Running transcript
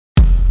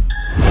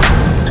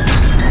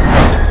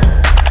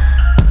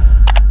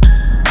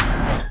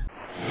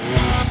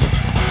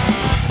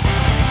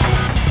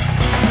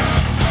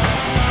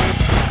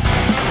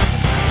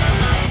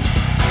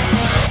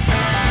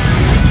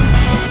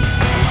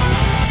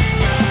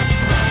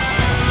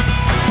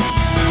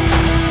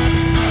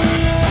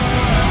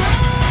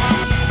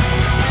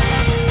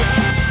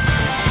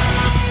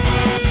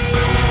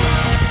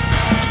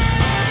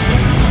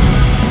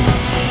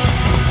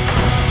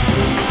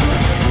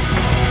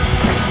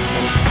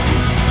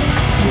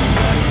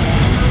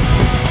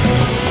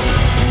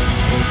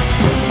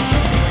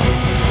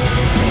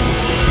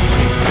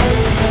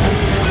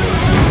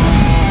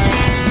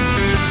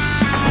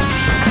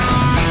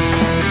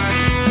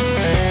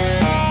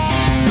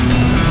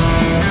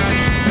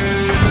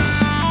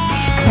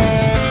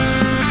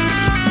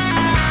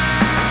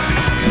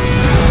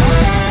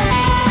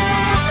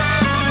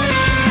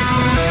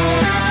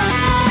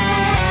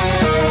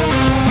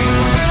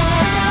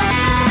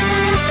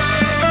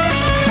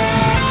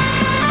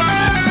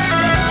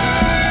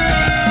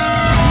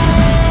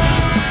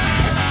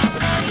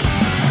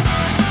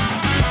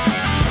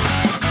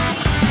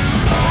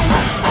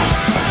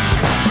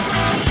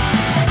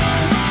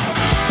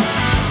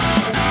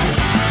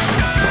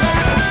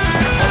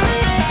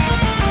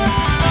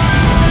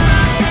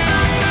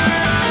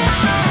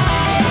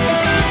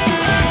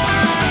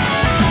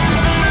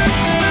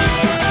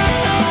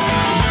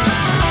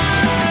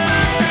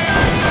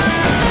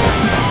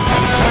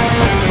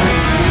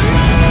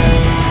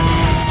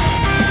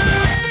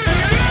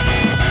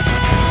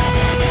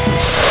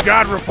We've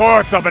got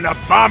reports of an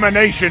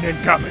abomination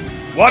incoming.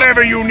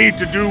 Whatever you need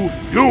to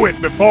do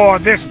it before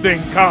this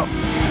thing comes.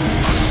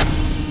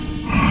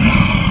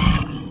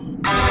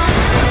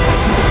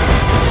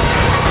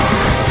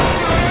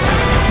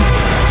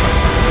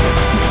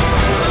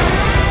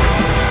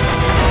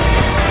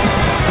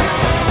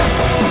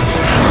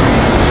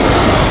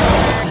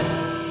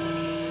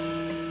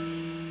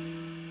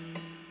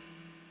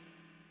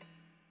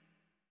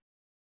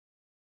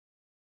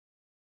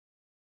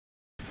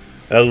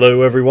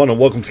 Hello everyone and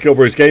welcome to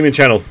GilBroz Gaming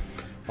Channel.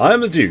 I am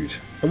the Dude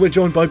and we're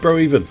joined by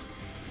Broeven.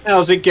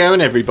 How's it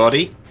going,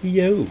 everybody?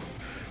 Yo.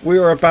 We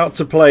are about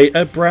to play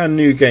a brand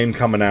new game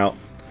coming out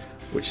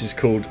which is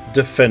called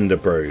Defender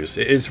Bros.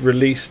 It is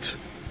released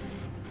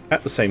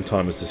at the same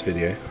time as this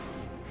video.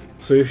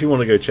 So if you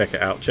want to go check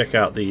it out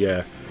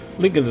the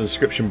link in the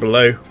description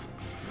below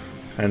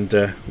and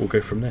we'll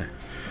go from there.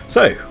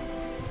 So,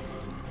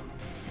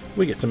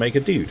 we get to make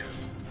a dude.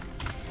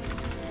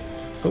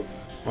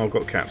 I've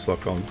got caps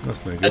lock on.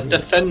 That's no good. A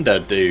defender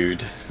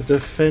dude. A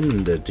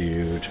defender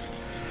dude.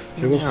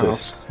 So what's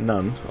this?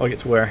 None. I get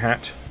to wear a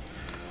hat.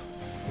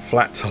 A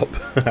flat top.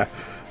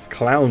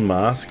 Clown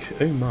mask.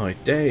 Oh my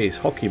days.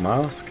 Hockey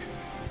mask.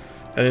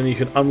 And then you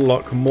can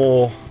unlock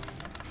more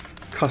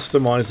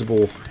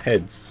customizable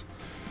heads.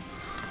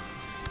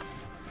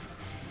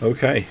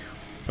 Okay.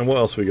 And what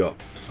else we got?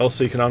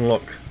 Also you can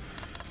unlock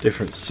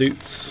different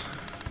suits.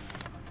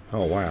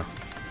 Oh wow.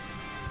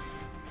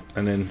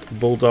 And then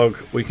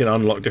Bulldog, we can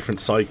unlock different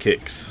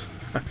sidekicks.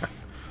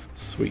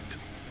 Sweet.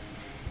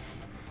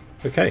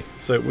 Okay,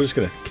 so we're just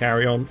going to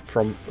carry on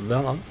from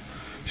there.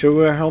 Shall we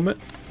wear a helmet?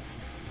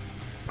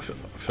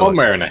 I'm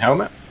wearing a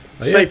helmet. Oh,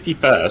 yeah? Safety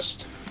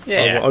first.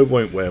 Yeah. I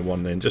won't wear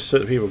one then, just so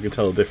that people can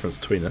tell the difference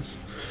between us.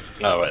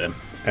 Oh, right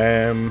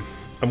then.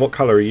 And what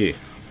colour are you?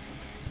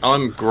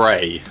 I'm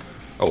grey.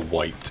 Or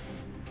white.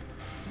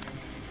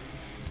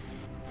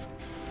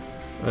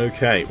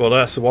 Okay, well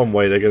that's the one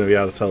way they're going to be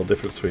able to tell the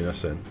difference between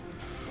us then.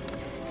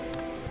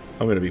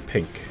 I'm going to be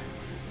pink.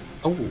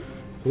 Oh.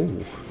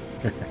 Ooh.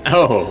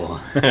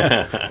 Oh.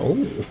 Oh.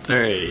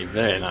 Very,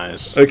 very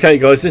nice. Okay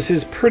guys, this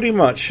is pretty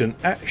much an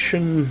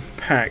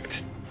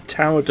action-packed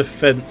tower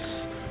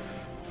defense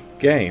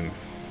game.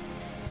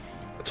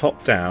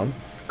 Top-down,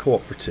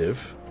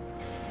 cooperative,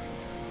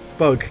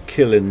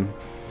 bug-killing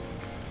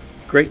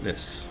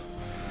greatness.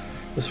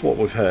 That's what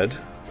we've heard,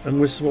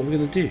 and this is what we're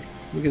going to do.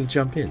 We're going to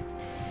jump in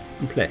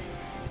and play.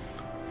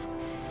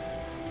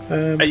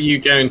 Are you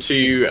going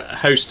to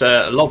host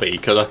a lobby?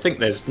 Because I think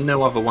there's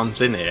no other ones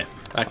in here.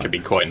 That could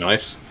be quite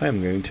nice. I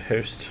am going to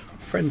host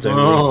friends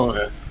only.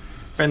 Oh,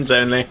 friends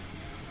only.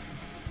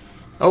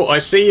 Oh, I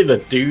see the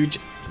dude.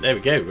 There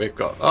we go. We've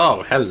got.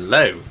 Oh,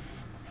 hello.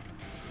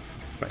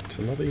 Back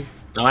to lobby.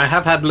 Now I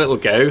have had a little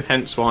go,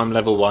 hence why I'm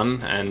level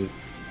 1 and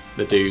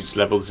the dude's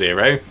level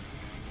 0.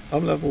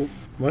 I'm level.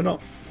 Am I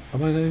not?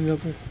 Am I only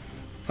level?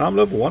 I'm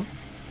level 1.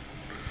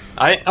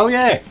 Oh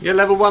yeah, you're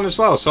level 1 as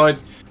well. So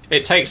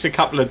it takes a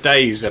couple of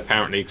days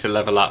apparently to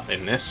level up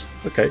in this.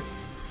 Okay.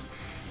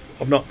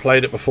 I've not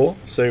played it before,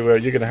 so you're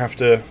going to have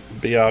to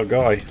be our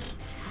guy.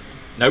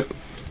 Nope.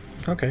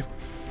 Okay.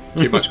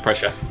 Too much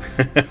pressure.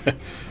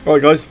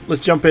 Alright guys,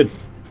 let's jump in.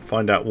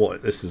 Find out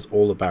what this is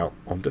all about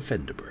on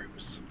Defender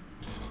Bros.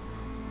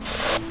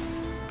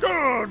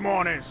 Good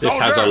morning, This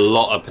has a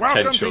lot of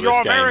potential,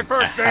 this game.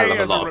 A hell of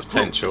a lot of For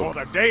potential.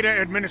 the Data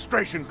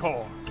Administration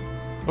Corps.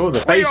 Oh, the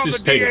base is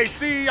pink.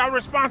 DAC are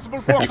responsible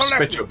for You've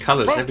spread your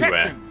colours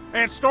everywhere.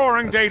 And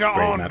storing That's data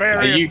spraying on that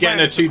various Are you getting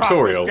a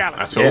tutorial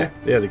at all?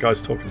 Yeah, the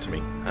guy's talking to me.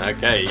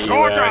 Okay, you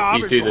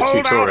you do the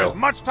tutorial. As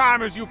much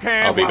time as you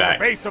can. I'll be while back.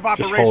 The base of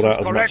Just hold out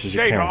operations as much as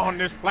you data can. on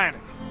this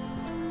planet.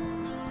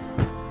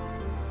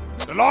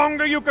 The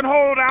longer you can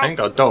hold out, Thank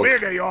God, the dog.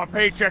 bigger your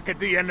paycheck at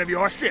the end of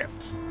your shift.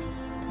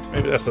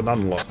 Maybe that's an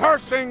unlock.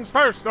 First things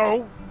first,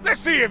 though,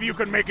 let's see if you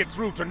can make it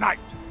through tonight.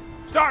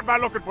 Start by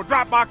looking for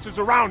drop boxes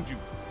around you.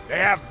 They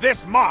have this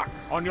mark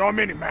on your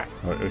mini-map.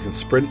 Right, we can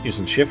sprint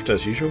using shift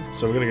as usual,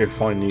 so we're going to go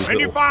find these When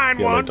you little find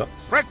yellow one,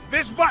 dots. press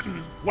this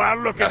button while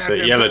looking That's at it.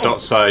 them. Yellow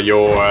dots are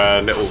your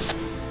little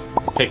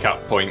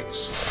pickup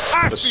points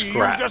I for see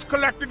scrap. you just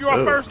collected your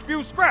Ugh. first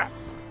few scraps.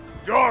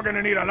 You're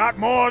gonna need a lot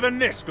more than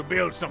this to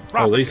build some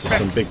proper Oh, these are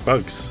some defense. big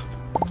bugs.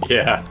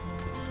 Yeah.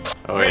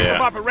 Oh Base of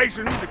yeah.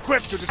 operations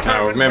equipped to determine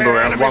Now remember,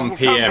 where at enemies 1 will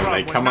PM from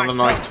they when come on the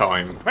night night comes.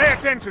 time. Pay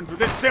attention to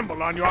this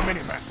symbol on your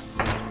minimap.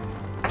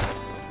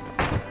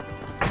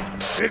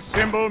 This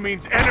symbol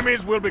means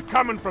enemies will be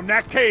coming from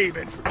that cave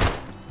entrance.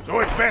 So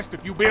it's best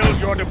if you build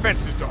your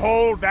defenses to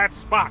hold that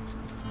spot.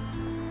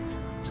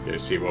 Let's go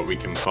see what we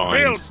can Build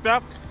find.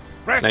 stuff.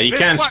 Press Now you this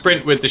can button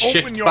sprint with the to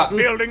open shift your button.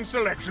 building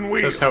selection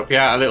wheel. Does help you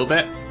out a little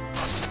bit.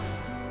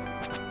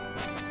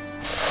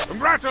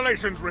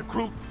 Congratulations,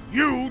 recruit.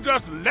 You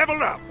just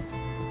leveled up.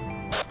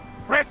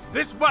 Press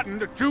this button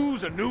to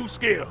choose a new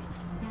skill.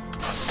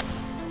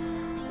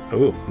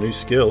 Oh, new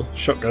skill.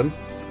 Shotgun.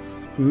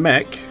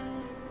 Mech.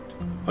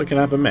 I can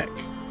have a mech.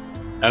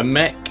 A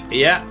mech,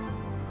 yeah.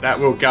 That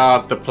will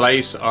guard the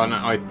place, and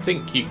I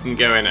think you can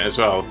go in it as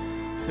well.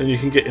 And you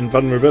can get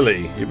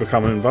invulnerability. You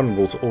become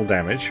invulnerable to all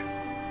damage.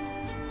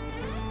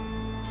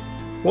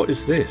 What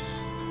is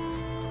this?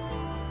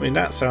 I mean,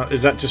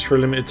 is that just for a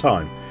limited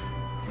time?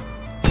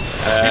 Keep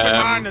in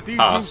mind that these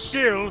new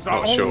skills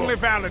are only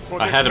valid for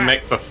this I had a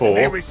mech before,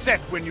 they reset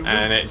when you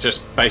and it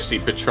just basically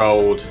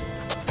patrolled.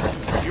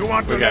 You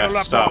want We're going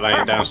to start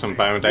laying down some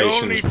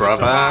foundations,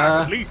 brother.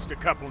 At least a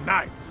couple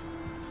nights.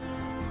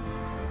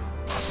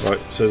 Right,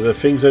 so the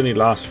things only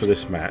last for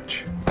this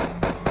match.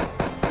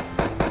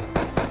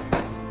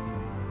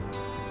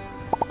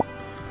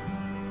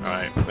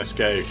 Alright, let's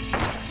go.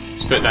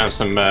 Let's put down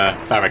some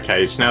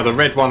barricades. Now the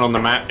red one on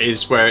the map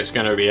is where it's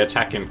going to be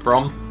attacking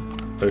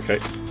from. Okay.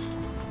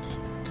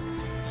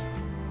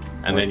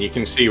 And then you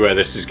can see where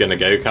this is going to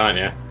go, can't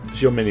you?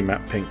 Is your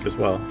mini-map pink as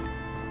well?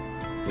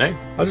 No.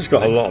 I just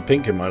got a lot of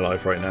pink in my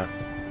life right now.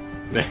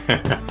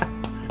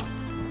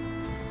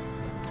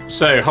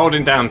 So,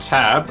 holding down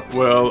tab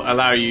will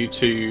allow you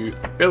to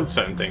build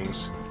certain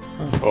things.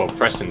 Or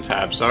pressing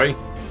tab, sorry.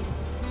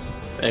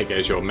 There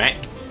goes your mech.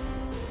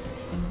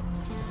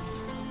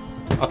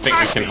 I think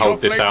we can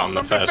hold this out on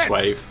the first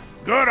wave.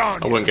 Good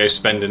on I wouldn't go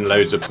spending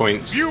loads of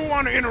points. If you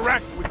want to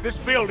interact with this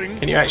building,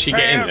 can you actually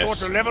get in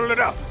this? Or to level it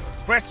up,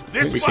 press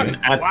this we button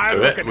can add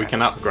to it. We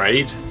can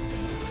upgrade.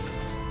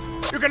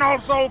 You can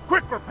also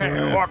quick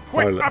repair or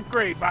quick pilot.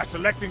 upgrade by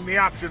selecting the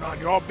option on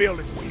your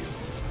building wheel.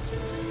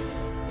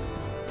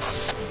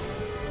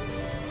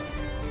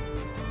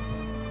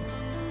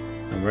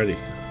 I'm ready.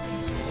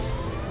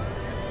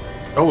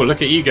 Oh,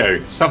 look at you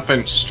go.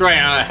 Something straight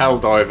out of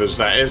Helldivers,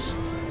 that is.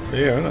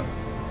 Yeah, I know.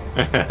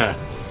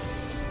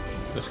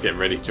 Let's get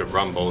ready to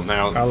rumble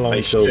now. How long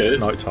they till should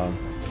night time?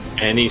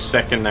 any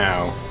second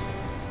now.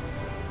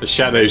 The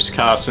shadow's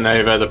casting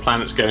over, the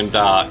planet's going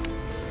dark.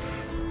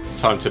 It's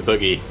time to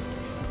boogie.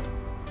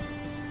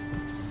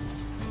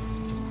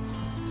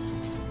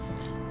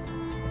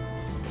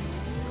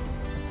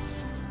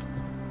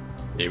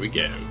 Here we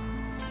go.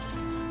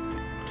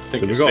 So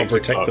we've got to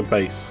protect the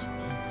base.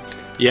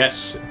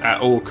 Yes, at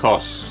all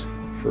costs.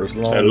 For as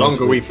long so as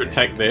longer we can.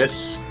 protect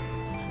this,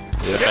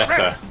 the Get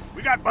better. ready.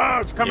 We got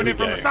bugs coming in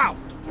from the south.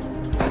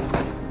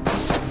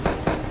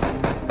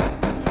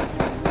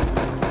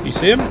 You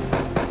see him?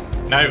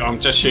 No, I'm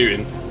just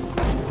shooting.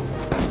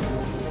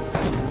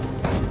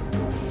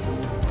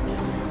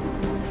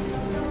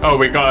 Oh,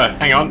 we gotta,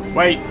 hang on,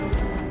 wait.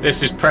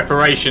 This is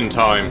preparation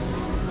time.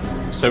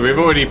 So we've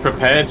already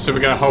prepared, so we're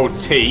gonna hold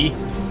T.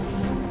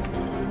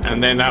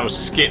 And then that will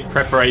skip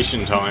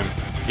preparation time.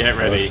 Get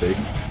ready. I see.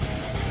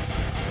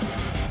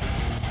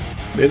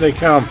 Here they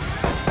come.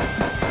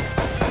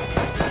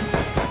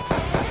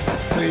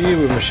 Look at you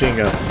with machine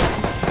gun.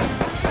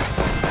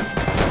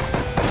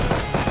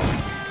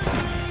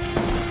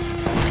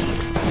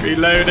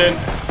 Reloading.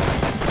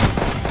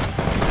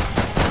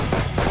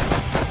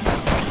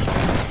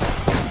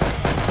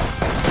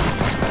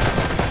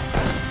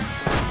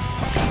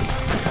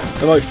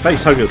 They're like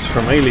face huggers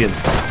from Alien.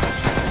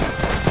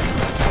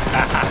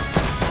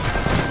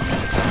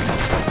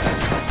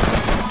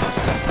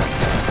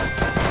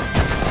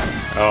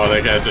 Oh,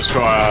 they're going to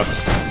destroy our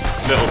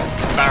little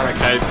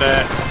barricade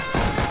there.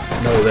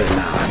 No, they're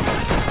not.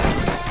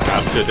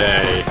 Not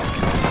today.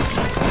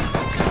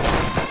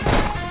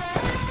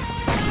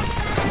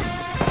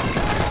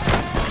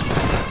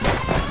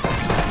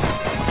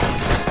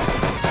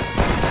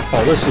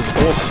 Oh, this is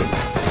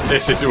awesome.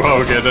 This is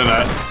well good, isn't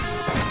it?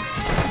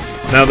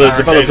 Now the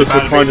developers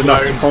about were to kind be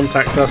enough to blown.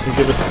 contact us and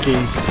give us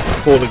keys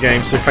for the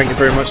game, so thank you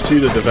very much to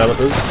the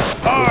developers.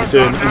 We'll be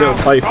doing a little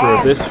playthrough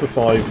of this for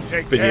 5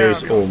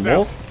 videos or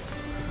more.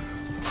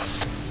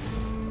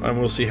 And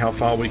we'll see how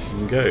far we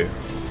can go.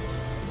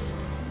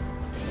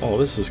 Oh,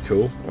 this is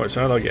cool. Right,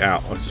 so how do I get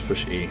out? I just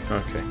push E.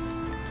 Okay.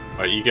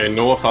 Right, you go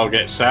north, I'll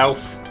get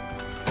south.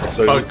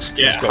 So Bugs we've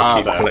get just got to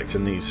harder. keep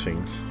collecting these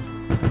things.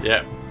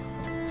 Yep,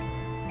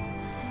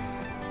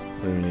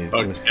 Then we need-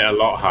 bugs get a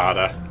lot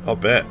harder. I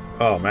bet.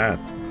 Oh man.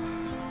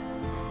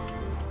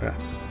 Yeah.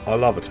 I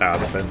love a tower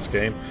defense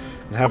game.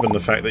 And having the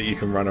fact that you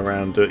can run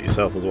around and do it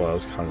yourself as well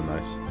is kind of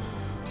nice.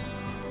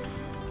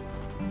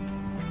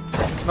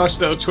 Nice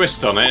little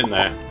twist on it, isn't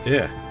there?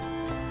 Yeah.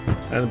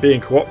 And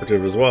being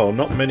cooperative as well.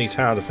 Not many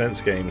tower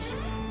defense games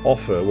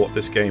offer what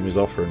this game is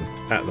offering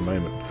at the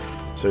moment.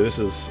 So this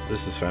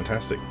is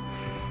fantastic.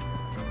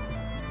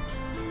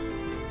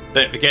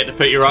 Don't forget to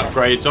put your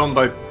upgrades on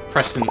by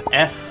pressing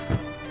F.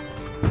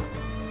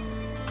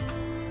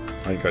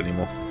 I ain't got any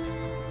more.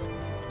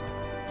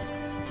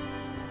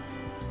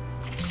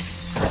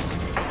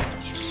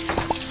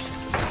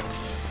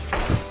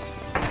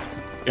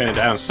 Going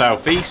down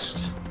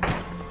southeast.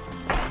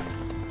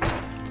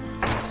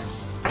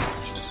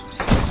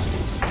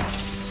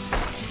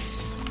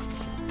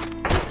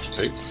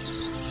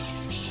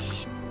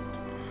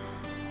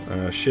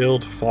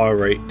 Shield, fire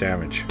rate,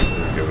 damage.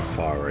 We'll go with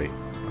fire rate.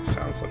 That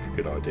sounds like a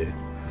good idea.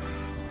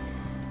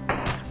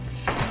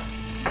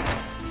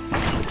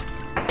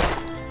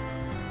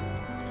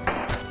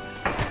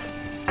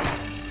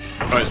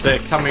 Right, so they're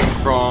coming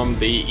from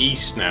the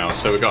east now,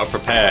 so we've got to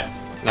prepare.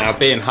 Now,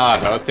 being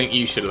harder, I think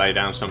you should lay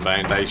down some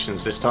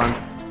foundations this time.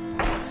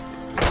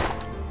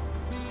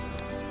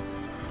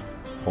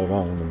 Hold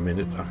on a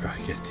minute. I've got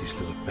to get these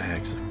little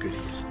bags of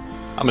goodies.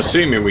 I'm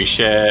assuming we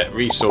share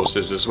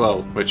resources as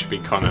well, which would be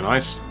kind of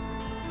nice.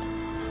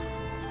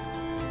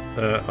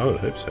 I would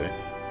hope so.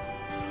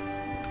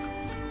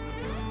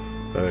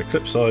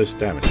 Clip size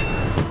damage.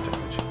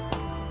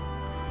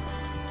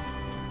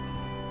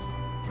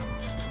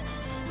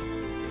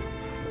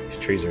 These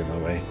trees are in my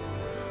way.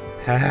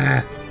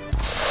 Ha!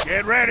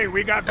 Get ready,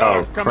 we got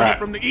bugs coming in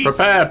from the east.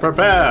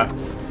 Prepare!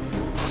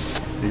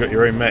 You got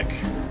your own mech.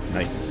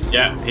 Nice.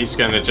 Yeah, he's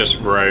going to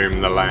just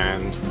roam the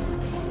land.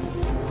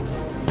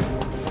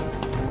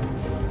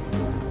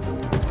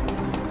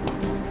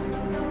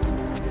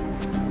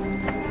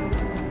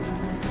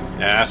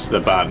 Yeah, that's the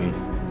button.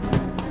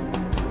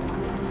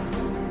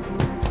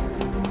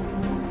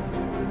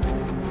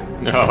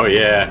 Oh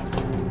yeah.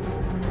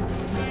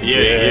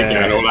 You're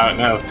going all out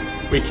now.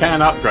 We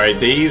can upgrade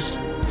these,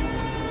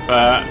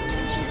 but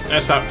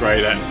let's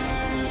upgrade it.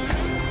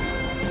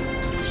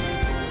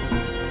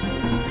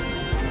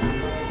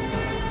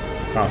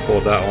 Can't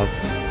afford that one.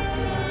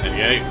 There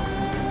you go.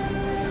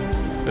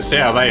 Let's see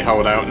how they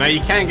hold out. Now you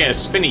can get a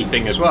spinny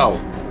thing as well,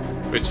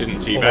 which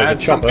isn't too bad.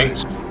 The chopper?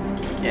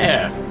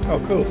 Yeah.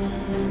 Oh, cool.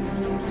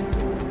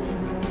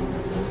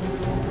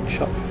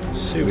 Chop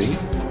suey.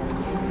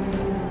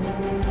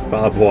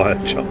 Barbed wire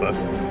chopper.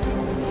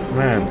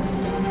 Man,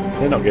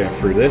 they're not getting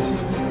through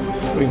this.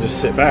 We can just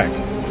sit back.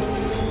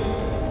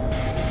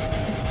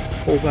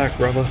 Fall back,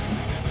 brother.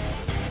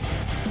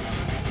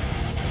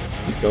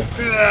 He's gone.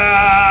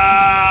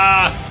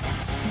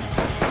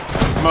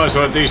 Might as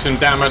well do some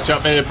damage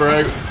up there,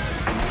 bro.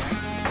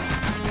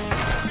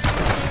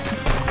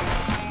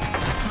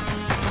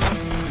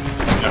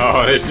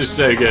 Oh, this is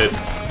so good.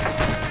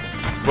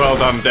 Well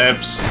done,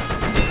 devs.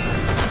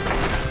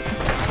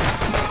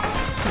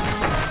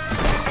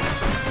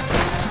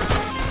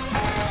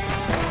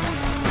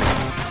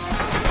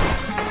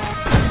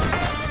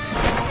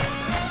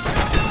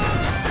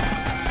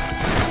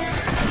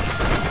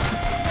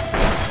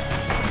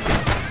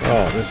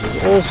 Oh, this is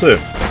awesome.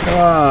 Come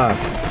on.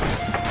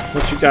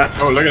 What you got?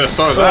 Oh, look at the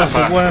size of That's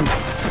that a worm.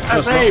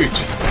 That's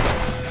huge.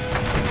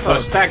 Oh, a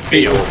stag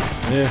beetle.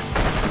 Yeah.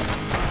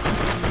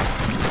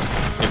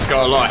 It's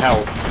got a lot of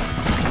health.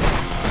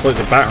 It's like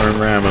the battering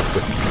ram of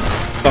the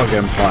Bug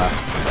Empire.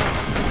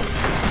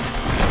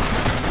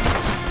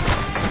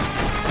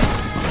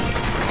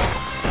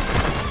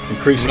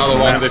 Increasing Another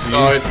one this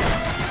side.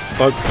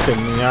 Bug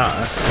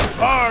pinata.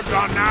 Bugs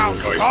are now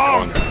Oh, he's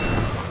gone. gone.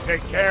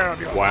 Take care of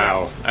yourself.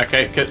 Wow.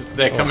 Okay, because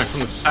they're coming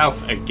from the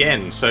south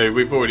again, so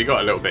we've already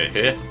got a little bit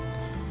here,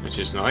 which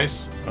is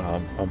nice.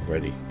 I'm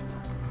ready.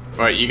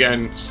 Right, you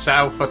going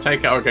south? I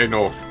take it. I'll go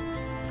north.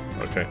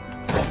 Okay.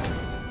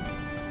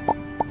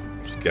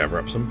 Just gather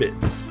up some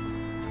bits.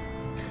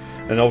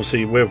 And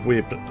obviously we're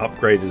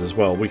upgraded as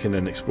well. We can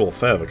then explore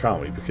further, can't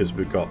we? Because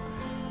we've got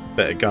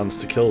better guns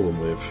to kill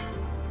them with.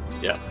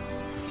 Yeah.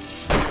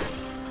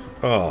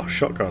 Oh,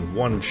 shotgun,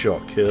 one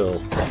shot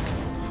kill.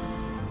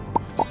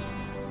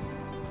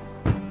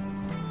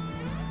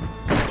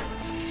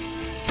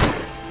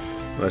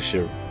 Unless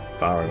you're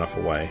far enough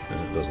away and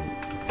it doesn't.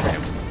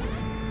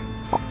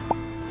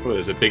 Oh,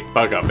 there's a big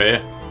bug up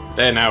here.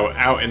 They're now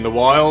out in the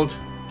wild.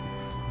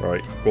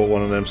 Right, got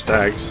one of them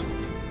stags.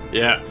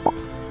 Yeah.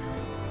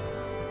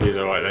 He's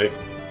alright though.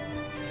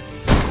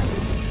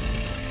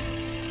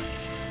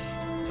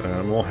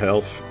 More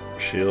health,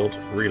 shield,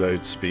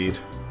 reload speed.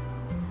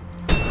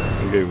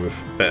 We'll go with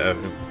better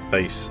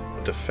base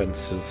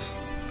defenses.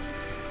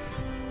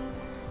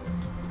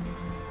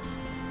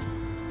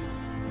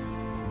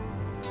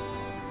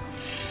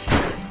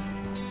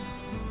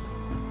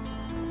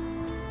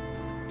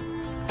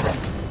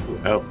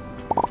 Oh.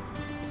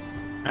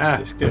 Ah.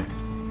 Let's go.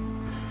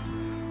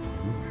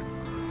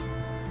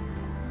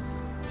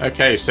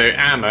 Okay, so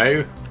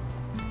ammo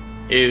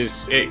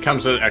it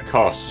comes at a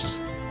cost.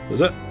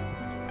 Was it?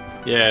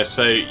 Yeah,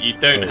 so you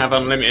don't have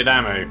unlimited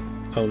ammo.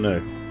 Oh no.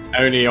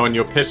 Only on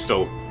your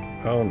pistol.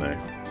 Oh no.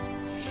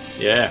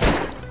 Yeah.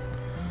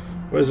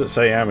 Where does it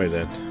say ammo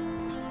then?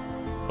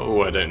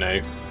 Oh, I don't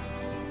know.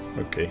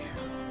 Okay.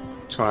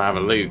 Try to have a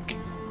look.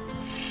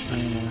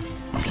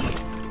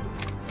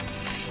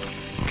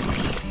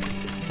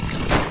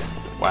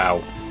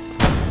 Wow.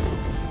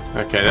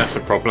 Okay, that's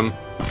a problem.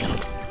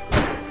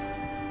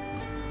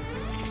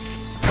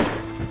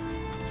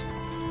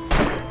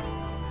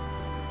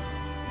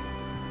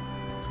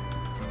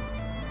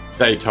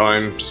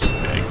 Daytime's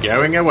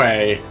going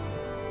away.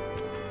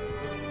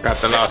 Grab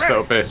the last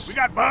little bit. We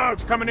got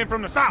bugs coming in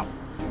from the south.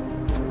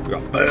 We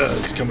got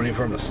bugs coming in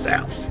from the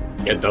south.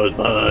 Get those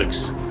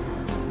bugs.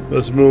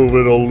 Let's move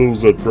it or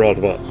lose it,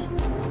 brother.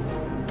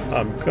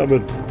 I'm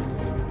coming.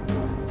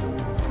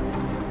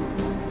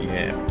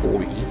 Yeah,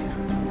 boy.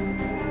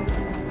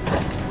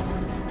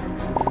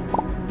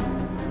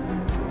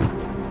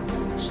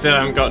 Still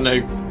haven't got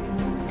no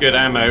good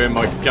ammo in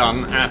my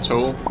gun at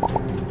all.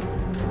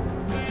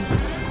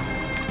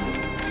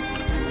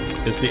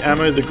 Is the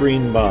ammo the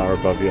green bar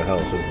above your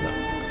health, isn't it?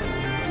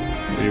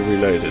 Are you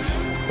reloaded?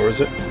 Or is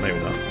it? Maybe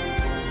not.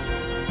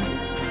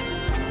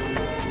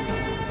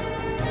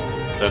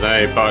 Don't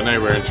know, but I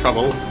know we're in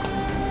trouble.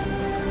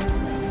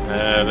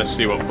 Let's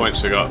see what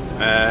points we got.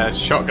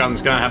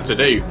 Shotgun's gonna have to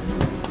do.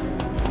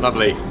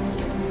 Lovely.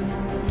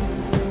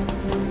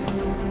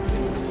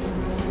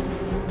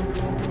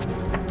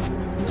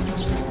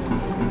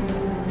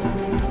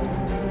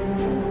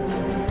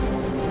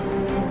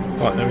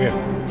 Right, there we go.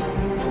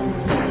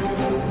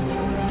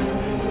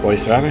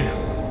 Waste of ammo.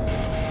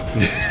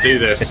 Let's do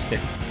this.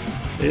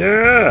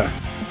 Yeah!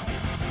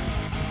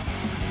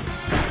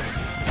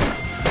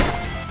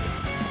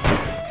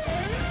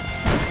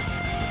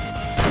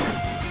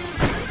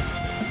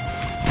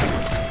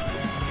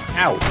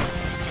 Ow!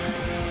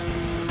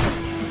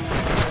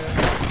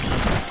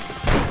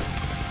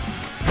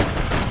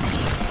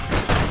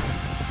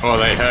 Oh,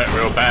 they hurt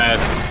real bad.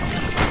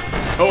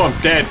 Oh, I'm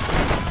dead.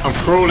 I'm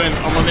crawling.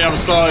 I'm on the other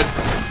side.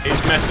 He's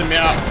messing me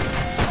up.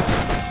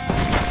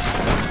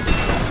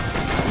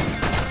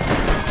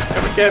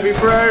 Come and get me,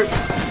 bro.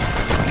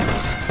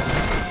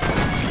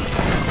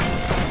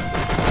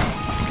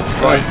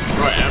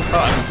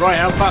 Right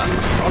hand button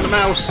on the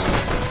mouse.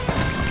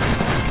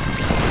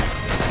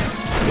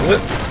 Is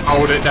it?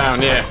 Hold it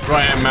down, yeah.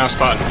 Right hand mouse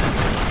button.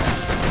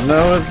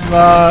 No, it's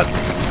not.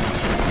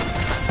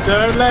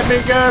 Don't let me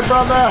go,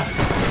 brother.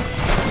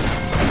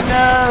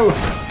 No.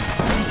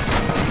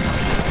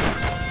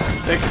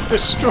 They're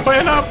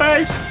destroying our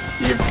base.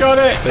 You've got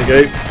it.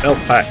 There you go.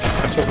 Health pack.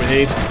 That's what we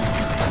need.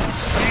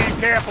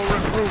 Be careful,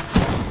 recruit.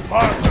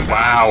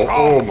 Wow.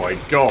 Oh my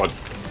god.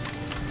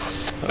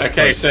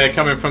 Okay, so they're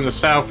coming from the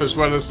south as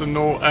well as the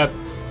north,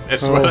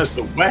 well as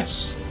the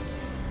west.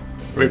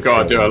 We've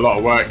got to do a lot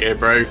of work here,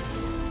 bro.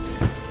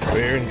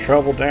 We're in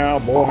trouble now,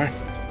 boy.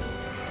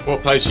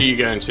 What place are you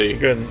going to?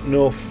 Going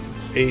north,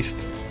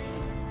 east.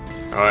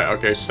 Alright, I'll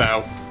go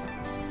south.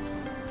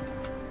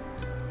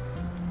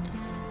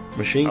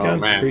 Machine Oh, gun,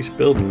 man. increase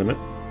building limit.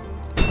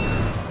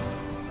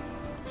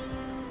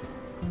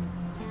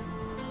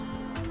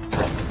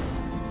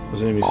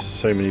 There's only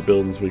so many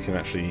buildings we can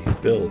actually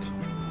build.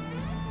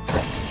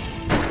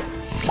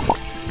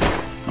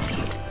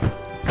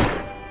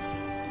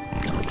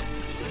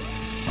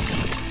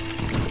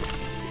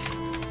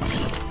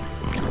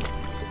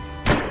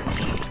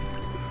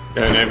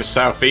 Going over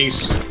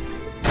southeast.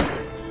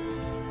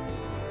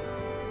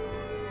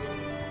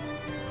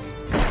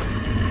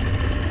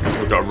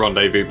 We've got to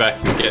rendezvous back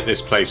and get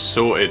this place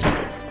sorted.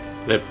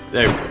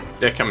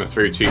 They're coming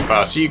through too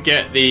fast. You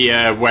get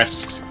the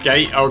west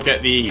gate, I'll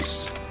get the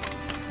east.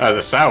 The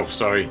south,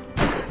 sorry.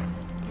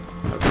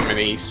 I'm coming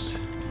east.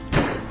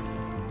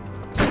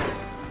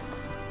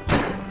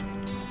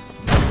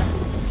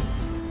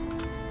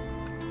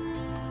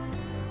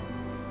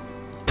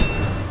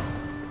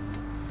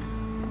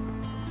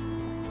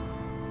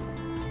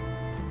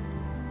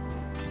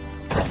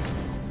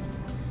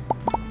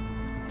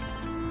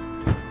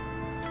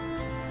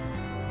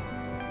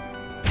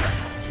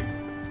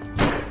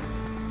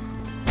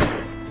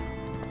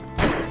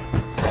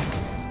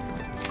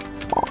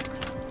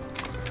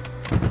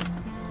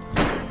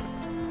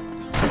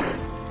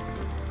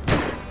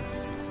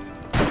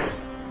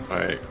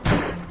 Right.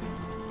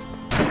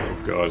 Oh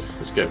god,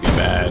 it's gonna be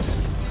bad.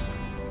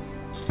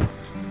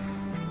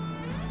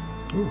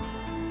 Ooh.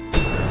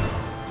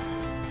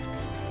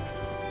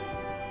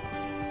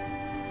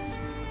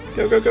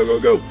 Go, go, go, go,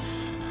 go.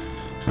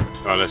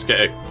 Alright, let's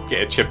get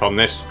a chip on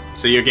this.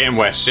 So you're getting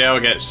west, yeah?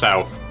 I'll get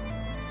south.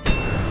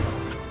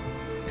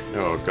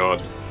 Oh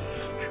god.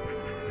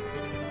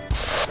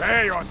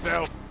 Prepare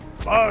yourself.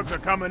 Bugs are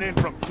coming in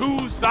from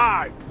 2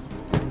 sides.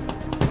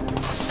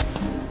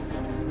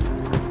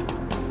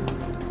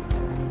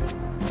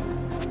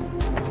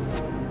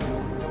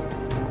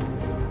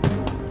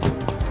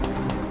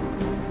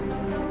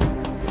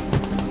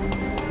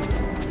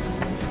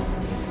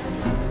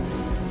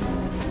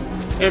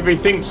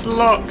 Everything's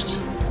locked.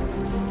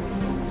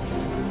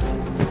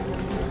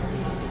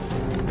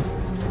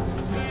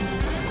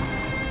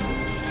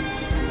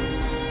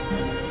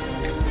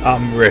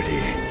 I'm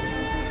ready.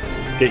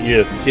 Get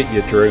your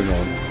drone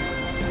on.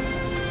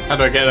 How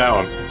do I get that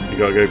on? You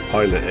gotta go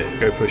pilot it.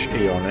 Go push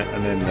E on it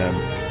and then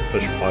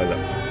push pilot.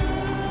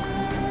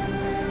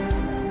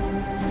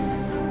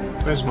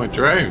 Where's my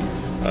drone?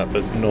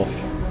 But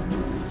north.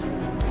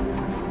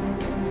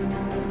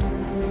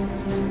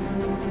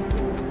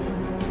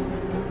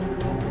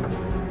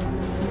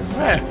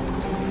 Where?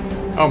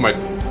 Oh, my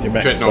Your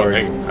mech, dreadnought sorry.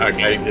 thing.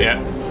 Okay, yeah.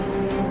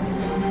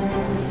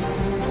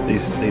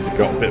 These have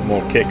got a bit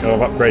more kick.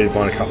 I've upgraded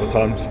mine a couple of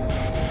times.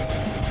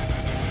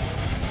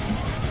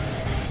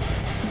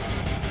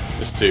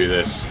 Let's do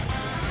this.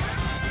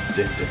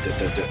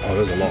 Oh,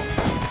 there's a lot.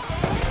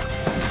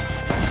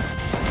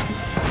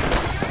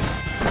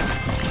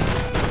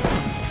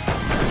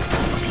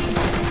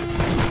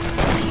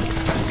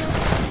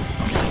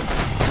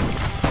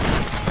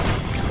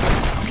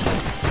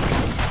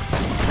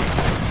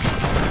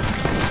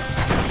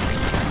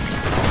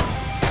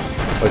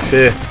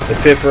 I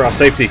fear for our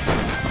safety.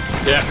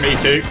 Yeah, me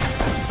too.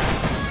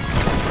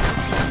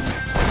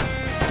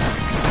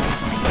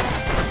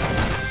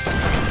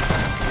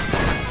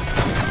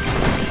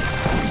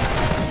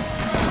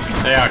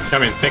 They are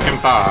coming thick and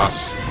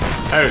fast.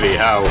 Holy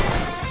hell.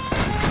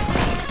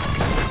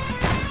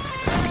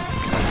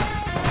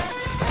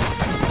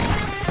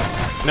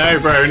 No,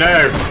 bro,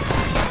 no.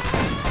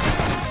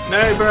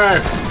 No, bro.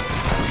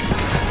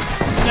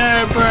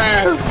 No,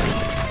 bro.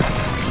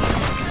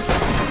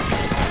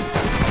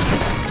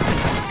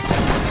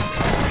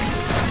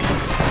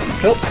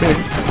 Help me.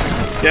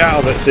 Get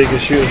out of it so you can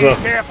shoot as well.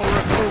 Careful,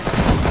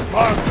 recruit.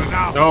 Bugs are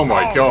now Oh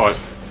my god.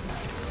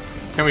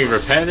 Can we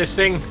repair this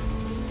thing?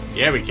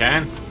 Yeah, we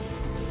can.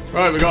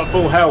 Right, we got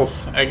full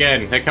health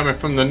again. They're coming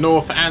from the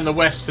north and the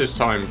west this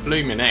time.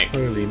 Blooming heck.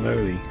 Holy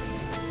moly.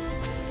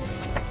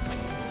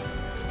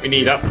 We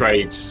need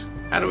upgrades.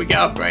 How do we get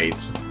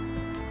upgrades?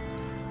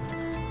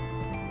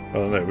 I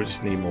don't know, we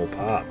just need more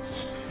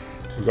parts.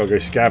 We've got to go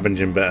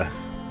scavenging better.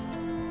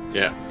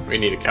 Yeah, we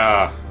need a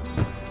car.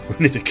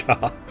 We need a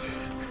car.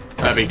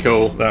 That'd be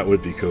cool. That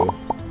would be cool.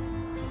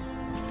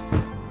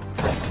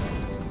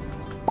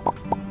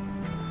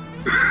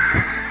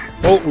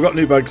 Oh, we got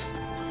new bugs.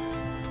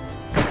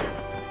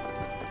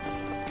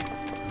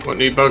 What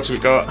new bugs we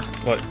got?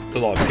 Like a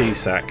lot of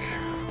pea-sack.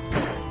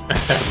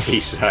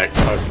 P-sack.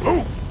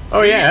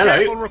 Oh yeah,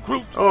 hello.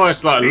 Recruit. Oh,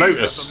 it's like a These are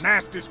lotus. some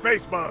nasty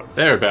space bugs.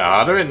 They're a bit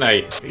harder, aren't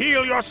they? To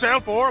heal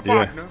yourself or a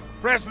Yeah. partner,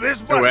 press this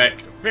button Correct.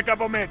 to pick up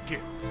a med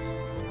kit.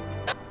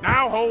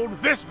 Now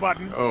hold this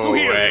button to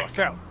heal Correct.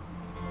 yourself.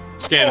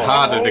 It's getting Or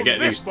harder to hold get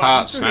this these button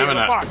parts to now, heal isn't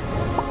a it? partner.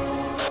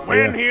 When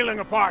Yeah. healing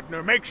a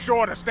partner, make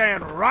sure to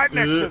stand right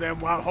next to them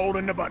while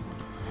holding the button.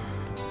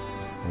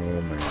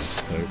 Oh man,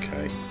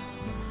 okay.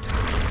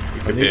 I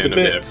Could be need the in a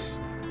bit bits.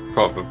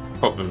 of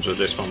problems with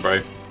this one, bro.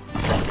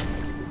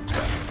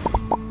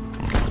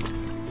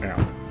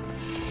 Ow.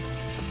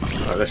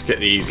 Right, let's get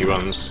the easy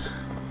ones.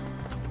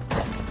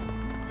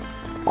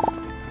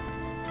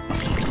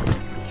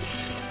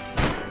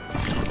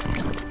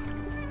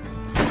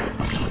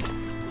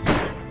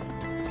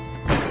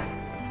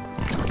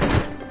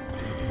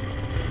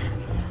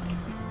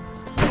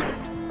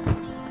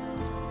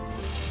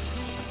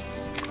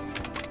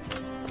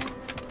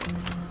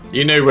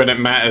 You know when it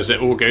matters,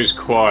 it all goes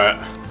quiet.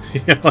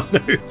 Yeah, I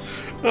know.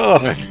 Oh,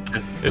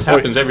 This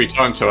happens every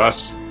time to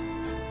us.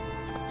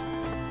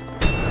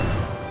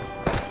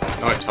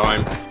 Night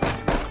time.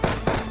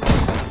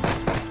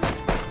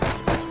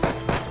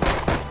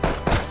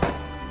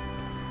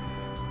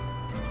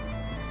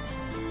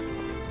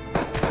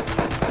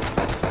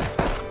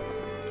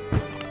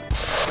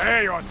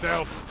 Prepare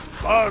yourself.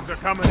 Bugs are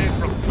coming in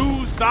from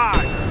 2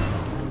 sides.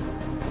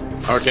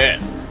 Okay.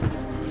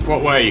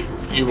 What way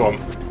you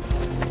want?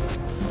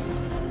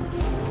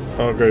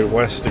 I'll go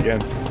west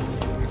again.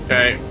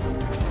 Okay.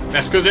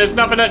 That's because there's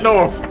nothing at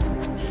north.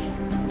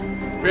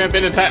 We haven't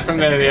been attacked from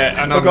there yet,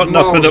 and I've got I'm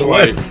nothing miles at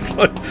away. west.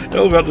 It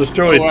all got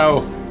destroyed. Oh, well.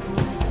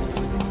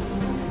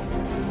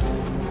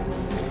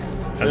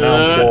 And now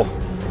I'm poor.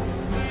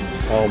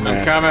 Oh I'm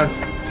man. coming.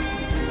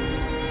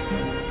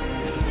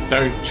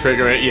 Don't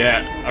trigger it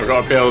yet. I've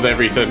got to build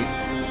everything.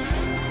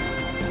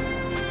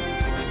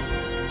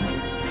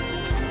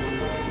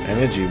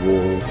 Energy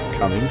wall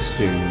coming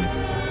soon.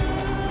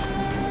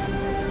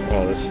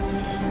 Oh, this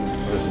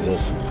is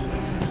awesome.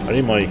 I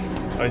need my.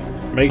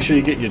 Make sure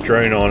you get your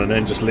drone on and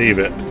then just leave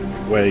it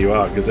where you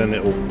are, because then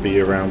it will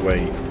be around where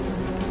you.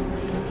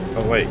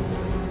 Oh wait,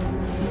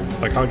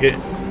 I can't get.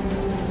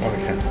 Oh, I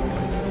can.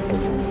 Oh.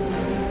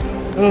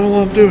 I don't know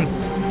what I'm doing.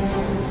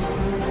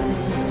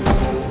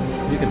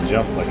 You can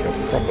jump like a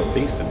proper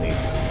beast in these.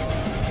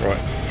 Right.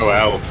 Oh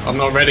well, I'm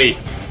not ready.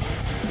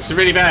 This is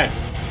really bad.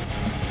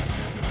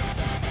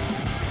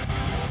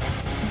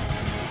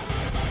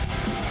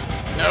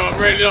 No, I'm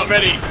really not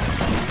ready.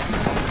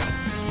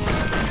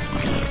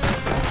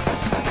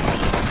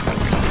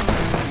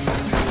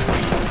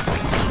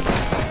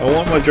 I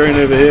want my drone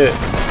over here.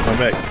 My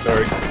mech,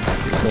 sorry.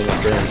 You call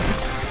it drone.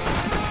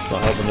 It's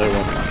not helping no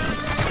one.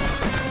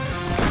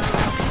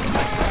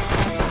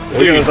 We're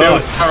Dude, gonna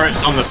build die.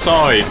 turrets on the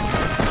side.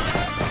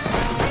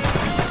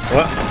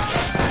 What?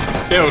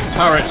 Build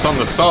turrets on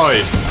the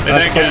side. They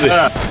That's don't get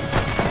hurt.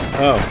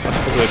 Oh, that's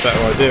probably a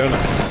better idea, isn't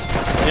it?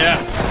 Yeah.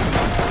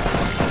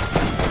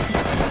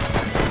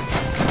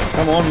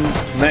 Come on,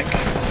 mech.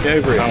 Get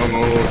over it.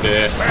 Oh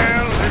dear.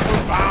 Well, this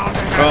was bound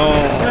to happen.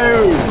 Oh. No!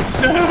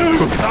 No!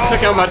 Look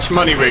how much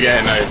money we're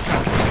getting now.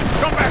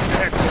 Come back to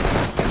headquarters.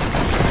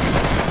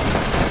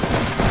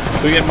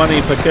 Do we get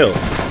money per kill?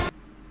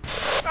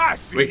 I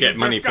see We get you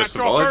money just for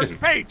got your surviving.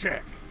 first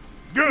paycheck.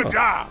 Good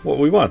job. What,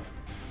 we won?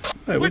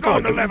 No, we Click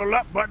on died, the didn't we? level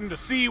up button to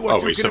see what Well,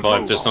 you we can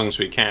survived improve as long on. as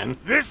we can.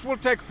 This will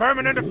take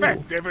permanent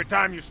effect every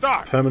time you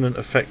start. Permanent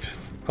effect.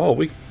 Oh,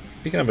 we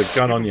can have a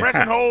gun on your Press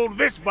and hat. hold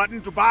this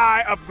button to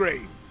buy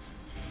upgrades.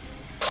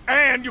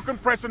 And you can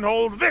press and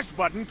hold this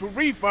button to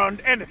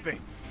refund anything.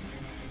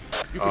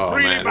 You can Oh,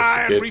 freely man, this buy is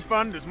and good.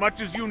 refund as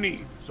much as you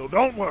need, so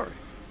don't worry.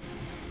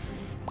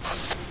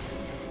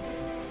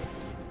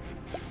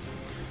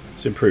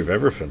 Let's improve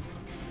everything.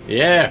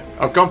 Yeah,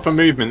 I've gone for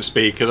movement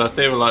speed because I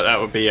feel like that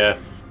would be a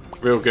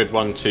real good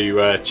one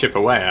to chip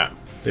away at.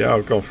 Yeah,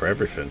 I've gone for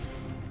everything.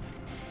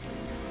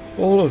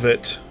 All of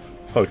it.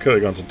 Oh, it could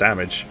have gone to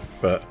damage,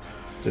 but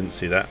Didn't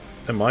see that.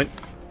 Never mind.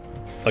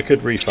 I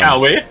could refund.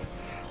 Shall we?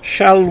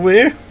 Shall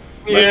we?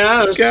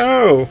 Yes. Let's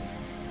go.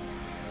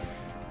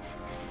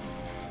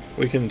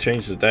 We can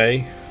change the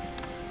day.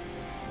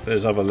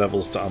 There's other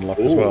levels to unlock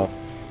as well.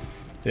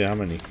 Yeah, how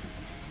many?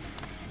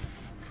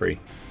 3.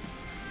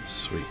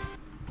 Sweet.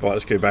 Right,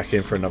 let's go back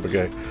in for another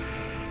go.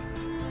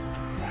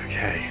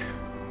 Okay.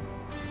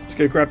 Let's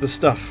go grab the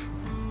stuff.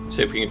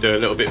 See if we can do a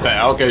little bit better.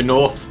 I'll go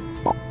north.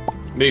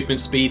 Movement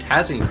speed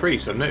has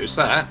increased. I've noticed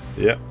that.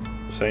 Yep.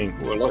 Same.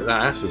 Well, like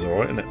that. This is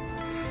alright, isn't it?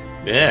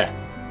 Yeah.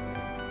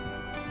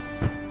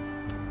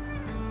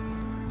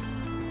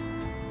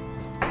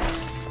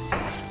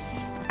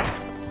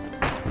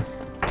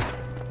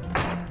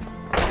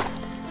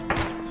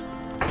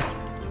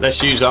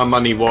 Let's use our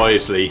money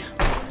wisely.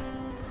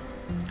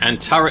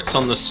 And turrets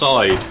on the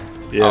side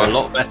are a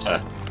lot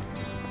better.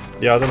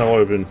 Yeah, I don't know why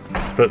we've been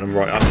putting them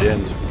right up the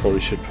end. Probably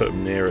should put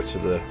them nearer to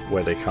the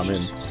where they come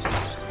in.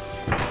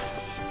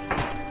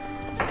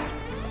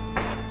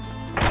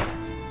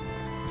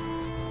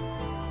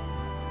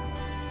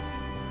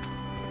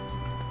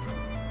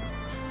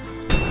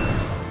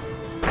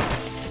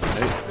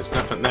 No, there's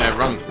nothing there.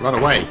 Run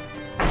away.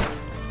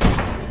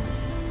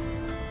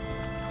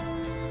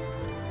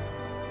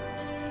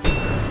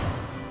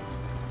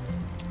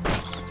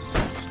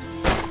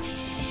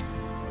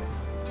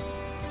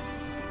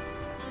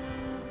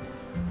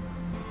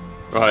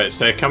 Right,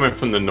 so they're coming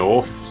from the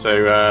north,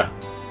 so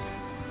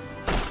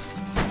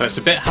that's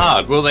a bit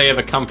hard. Will they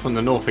ever come from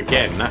the north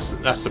again?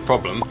 That's the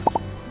problem.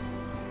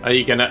 Are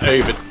you going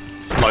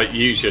to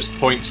use your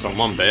points on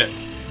one bit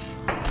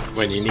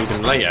when you need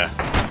them later?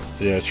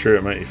 Yeah, true.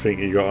 It makes you think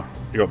you got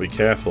to be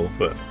careful,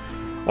 but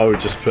I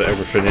would just put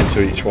everything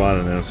into each one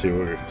and then see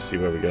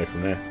where we go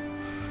from there.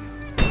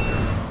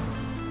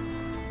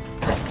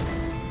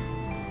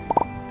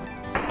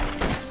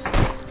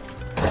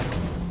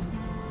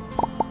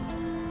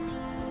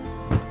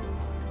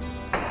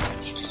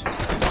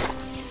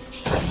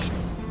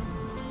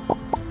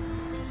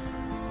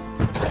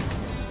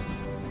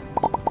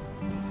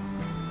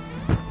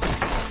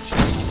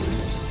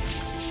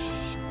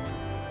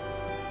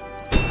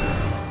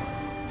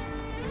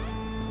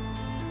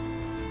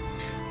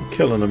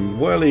 Killing them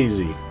well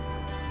easy.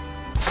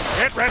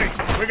 Get ready.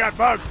 We got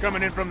bugs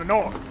coming in from the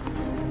north.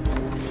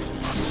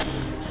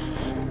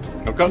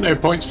 I've got no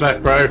points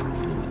left, bro.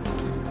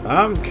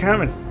 I'm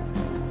coming.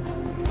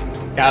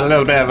 Got a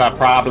little bit of a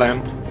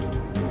problem.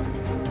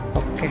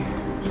 Okay.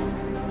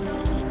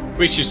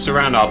 We should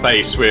surround our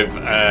base with,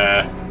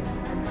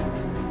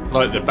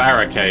 like the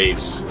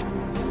barricades.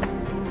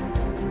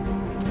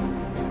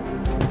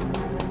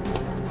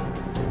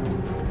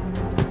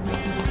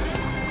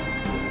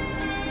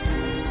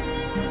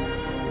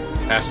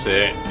 That's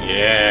it,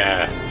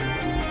 yeah.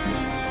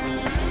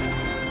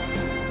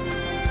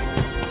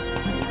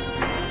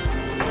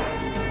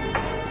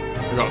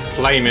 We've got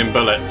flaming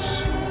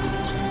bullets.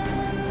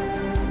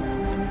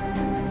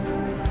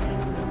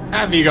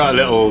 Have you got a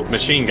little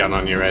machine gun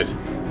on your head?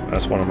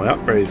 That's one of my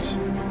upgrades.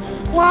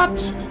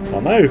 What? I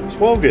know, it's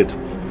well good.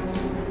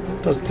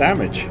 Does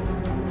damage.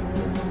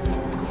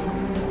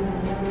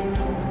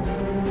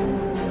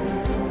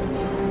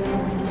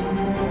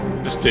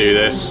 Let's do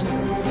this.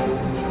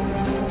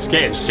 It's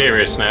getting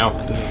serious now.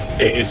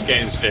 It is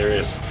getting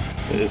serious.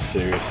 It is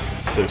serious.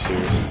 It's so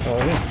serious. Oh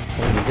yeah,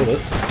 flaming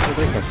bullets. Where'd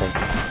they come from?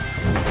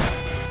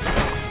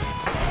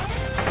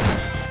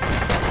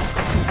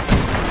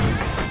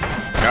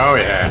 Oh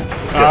yeah.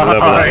 Let's get the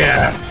level up.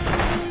 Yeah.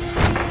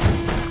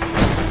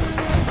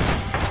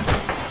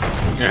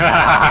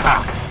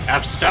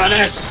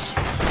 Absonus!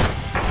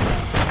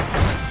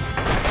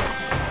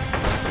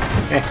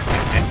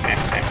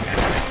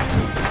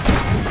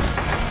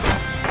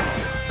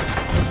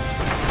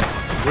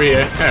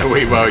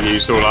 We well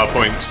used all our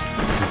points.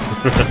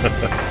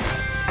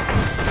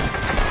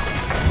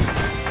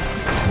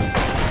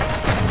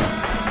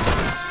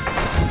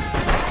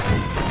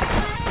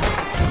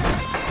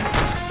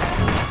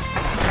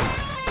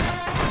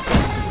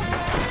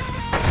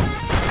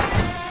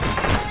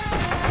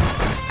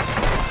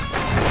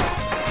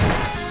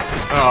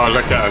 Oh,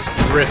 look at us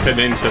ripping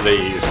into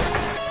these.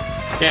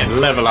 Getting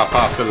level up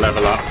after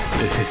level up.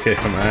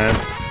 Yeah, man.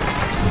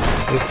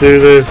 Let's do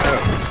this.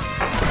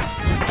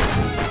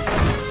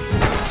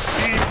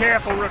 Be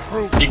careful,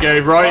 recruit. You go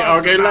right,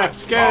 I'll go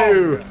left.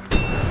 Go!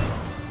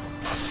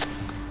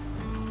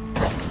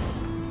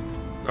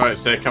 Right,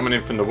 so they're coming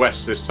in from the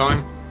west this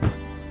time.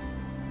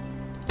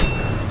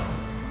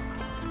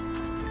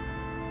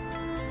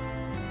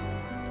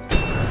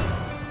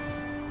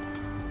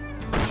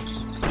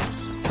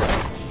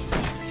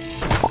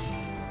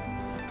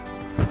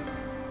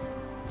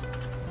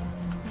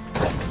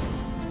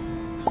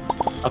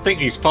 I think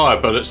these fire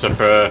bullets are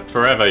for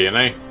forever, you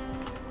know?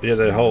 Yeah,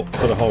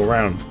 for the whole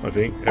round, I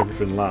think.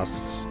 Everything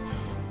lasts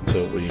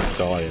until we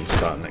die and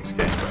start the next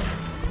game.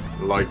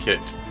 Like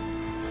it.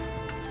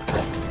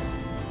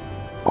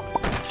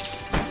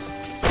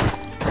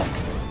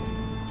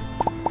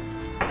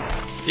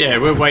 Yeah,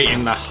 we're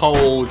waiting the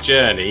whole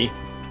journey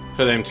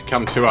for them to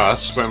come to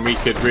us when we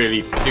could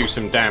really do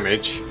some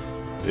damage.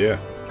 Yeah.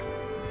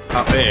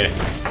 Up there.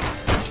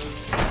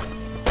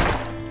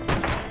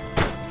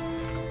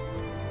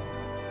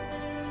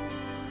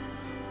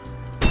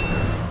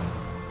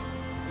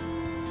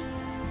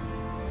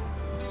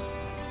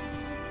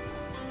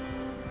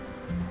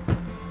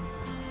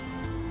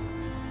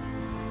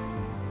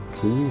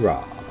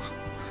 Hoorah!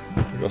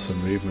 I've got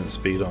some movement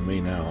speed on me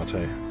now, I'll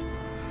tell you.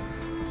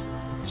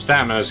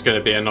 Stamina is going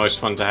to be a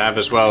nice one to have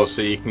as well,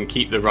 so you can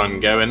keep the run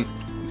going,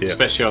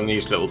 especially on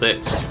these little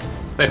bits.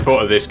 They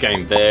thought of this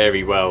game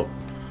very well.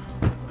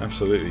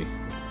 Absolutely.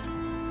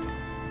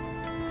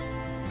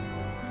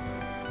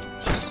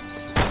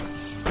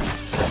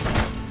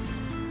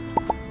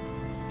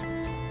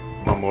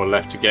 One more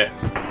left to get,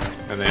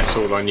 and then it's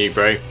all on you,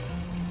 bro.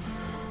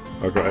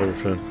 I've got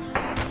everything.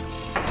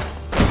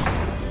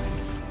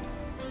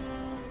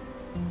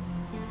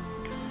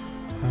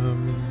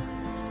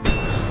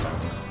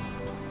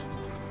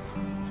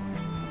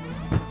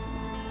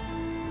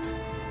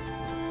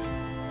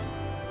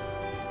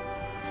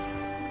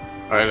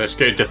 Alright, let's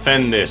go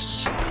defend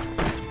this.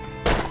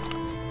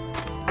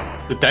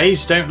 The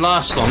days don't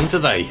last long, do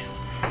they?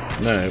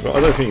 No, but I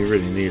don't think you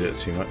really need it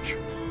too much.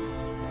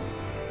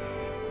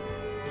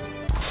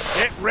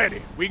 Get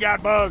ready. We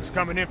got bugs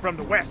coming in from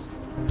the west.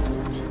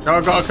 Oh,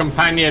 I've got a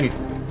companion.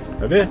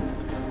 Have you?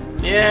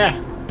 Yeah.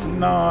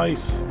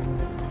 Nice.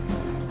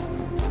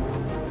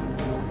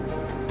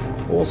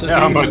 What's it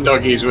Yeah, do? my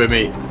doggy's with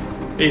me.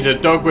 He's a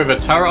dog with a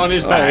turret on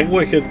his back. Oh,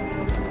 wicked.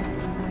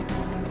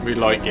 We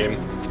like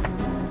him.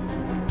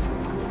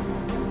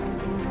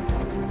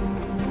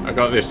 I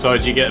got this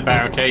side, you get the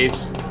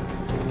barricades.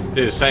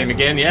 Do the same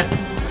again, yeah?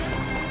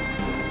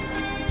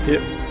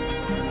 Yep.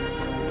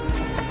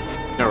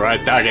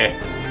 Alright, doggy.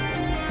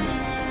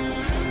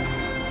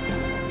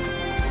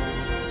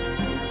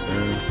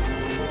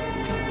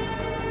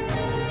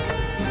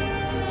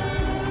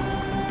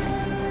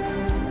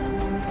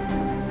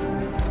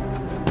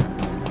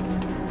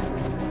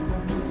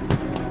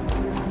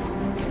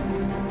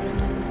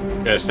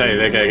 Gotta say,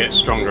 they're gonna get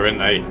stronger, aren't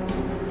they?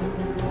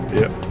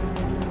 Yep.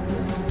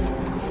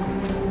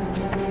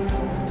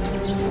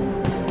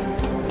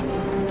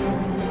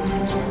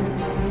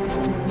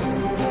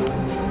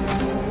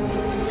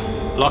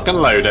 Lock and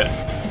load it.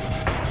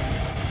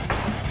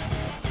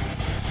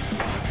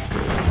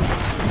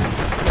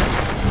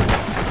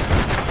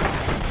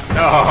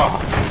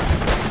 Oh,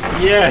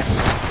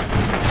 yes!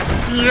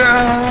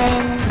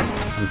 Yeah!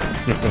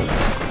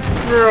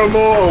 We're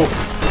immortal!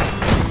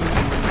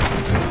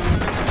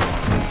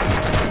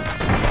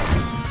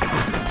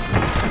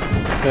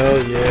 Hell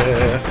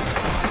yeah!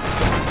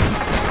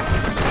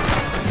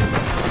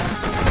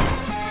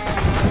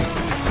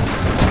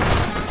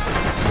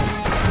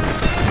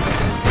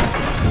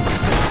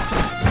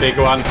 Big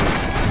one.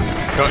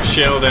 Got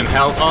shield and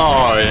health.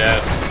 Oh,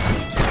 yes.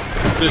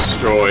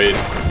 Destroyed.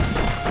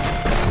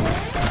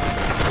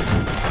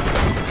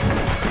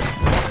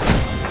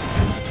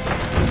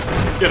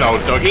 Good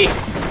old doggy.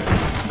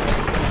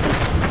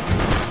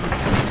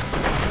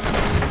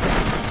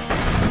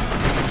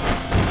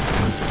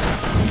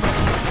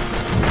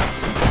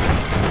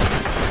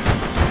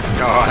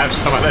 Oh, have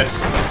some of this.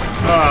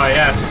 Oh,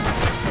 yes.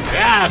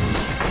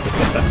 Yes!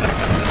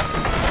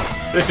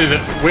 This is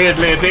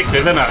weirdly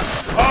addictive, isn't it?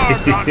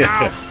 Oh, God,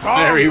 now.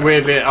 Very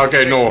weirdly. I'll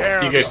go north.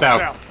 You go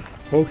south.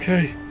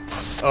 Okay.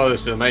 Oh,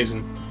 this is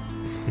amazing.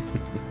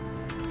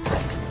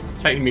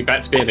 It's taking me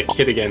back to being a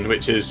kid again,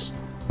 which is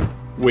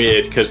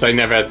weird because they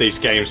never had these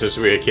games as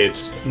we were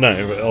kids. No,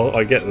 but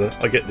I get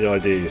the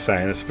idea you're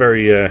saying. It's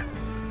very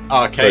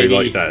arcadey. very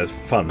like that. It's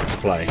fun to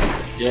play.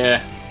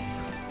 Yeah.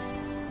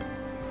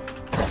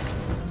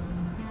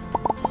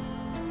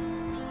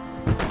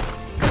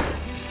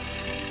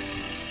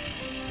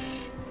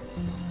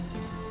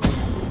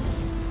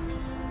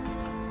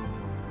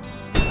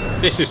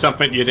 This is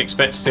something you'd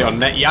expect to see on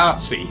Net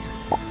Yahtzee.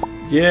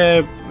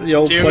 Yeah, the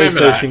old Do you remember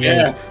that? PlayStation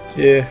games.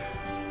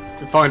 Yeah.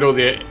 You find all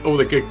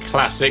the good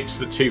classics,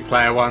 the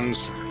two-player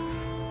ones.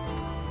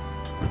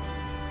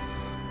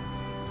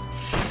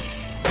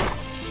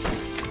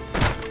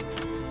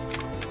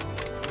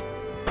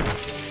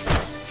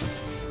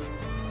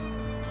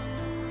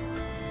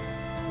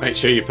 Make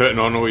sure you're putting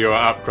on all your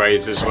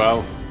upgrades as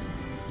well.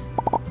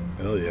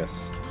 Oh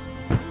yes.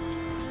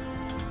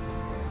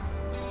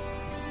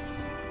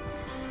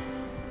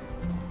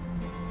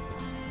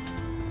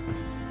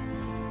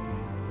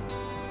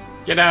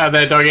 Get out of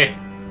there, doggy.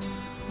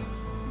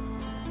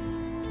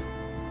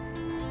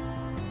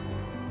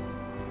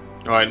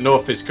 Alright,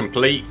 north is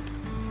complete.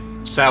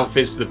 South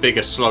is the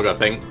biggest slog, I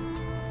think.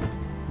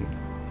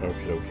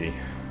 Okie dokie.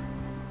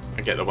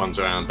 I get the ones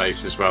around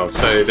base as well.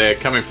 So they're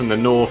coming from the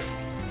north.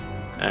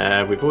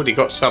 We've already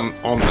got some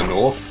on the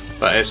north,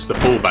 but it's the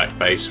fallback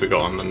base we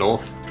got on the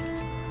north.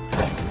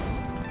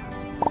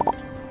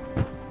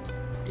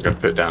 I'm going to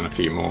put down a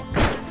few more.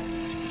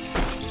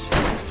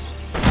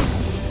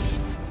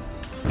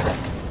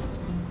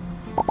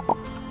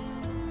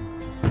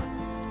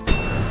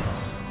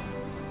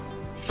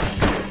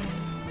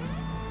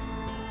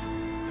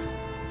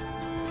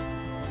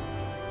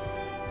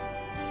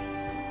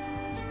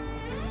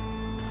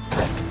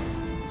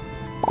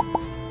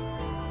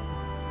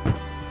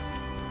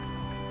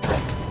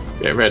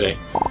 Get ready.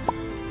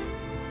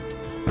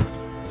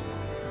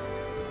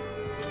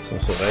 Some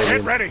sort of alien.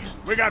 Get ready.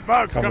 We got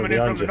bugs coming in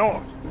from the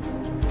north.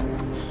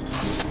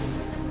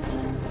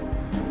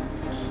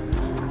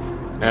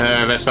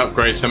 Let's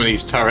upgrade some of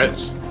these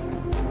turrets.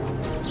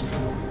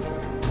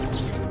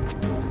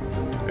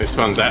 This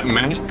one's at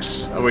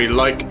max. We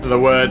like the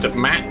word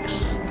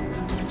max.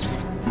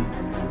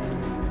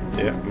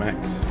 Yeah,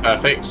 max.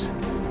 Perfect.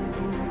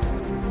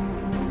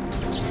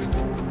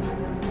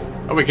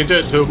 Oh, we can do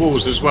it to the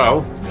walls as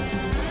well.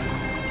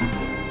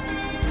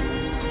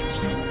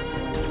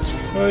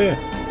 Oh yeah.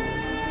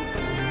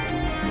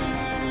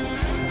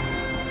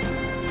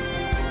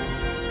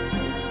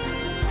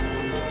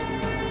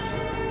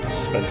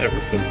 Spent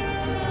everything.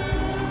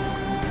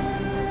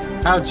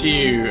 How do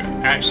you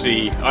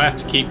actually... I have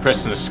to keep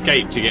pressing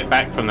escape to get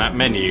back from that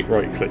menu.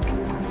 Right click.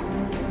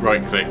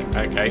 Right click,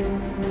 okay.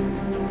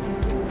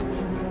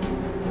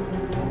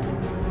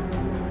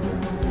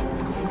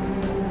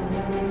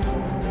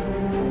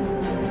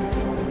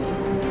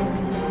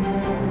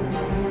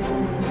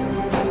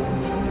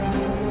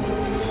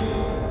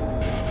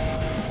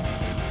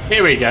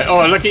 Here we go.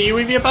 Oh, look at you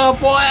with your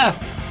barbed wire.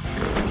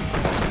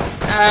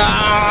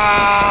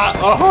 Ah!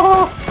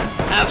 Oh!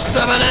 Have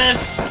some of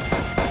this!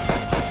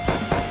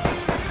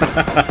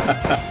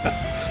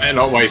 Better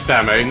not waste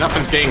ammo.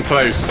 Nothing's getting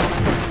close.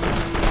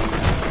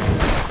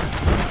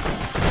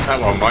 That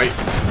one might.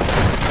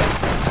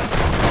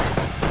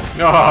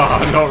 No,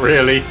 not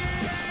really.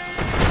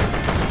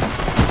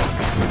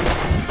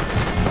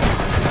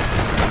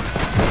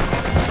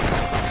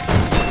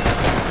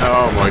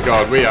 Oh my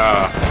god, we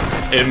are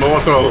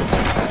immortal.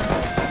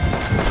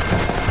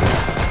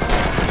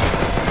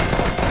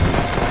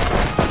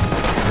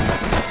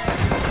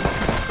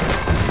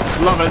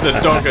 Love it, the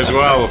dog as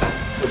well.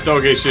 The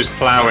dog is just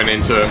ploughing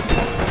into him.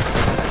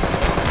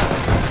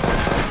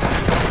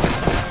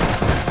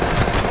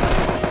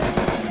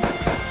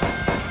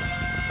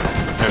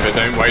 Remember,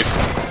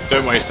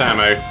 don't waste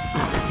ammo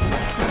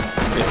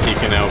if you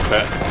can help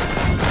it.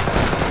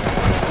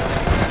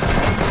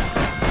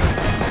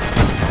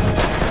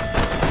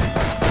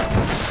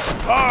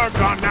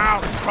 Bugs are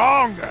now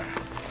stronger.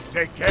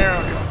 Take care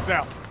of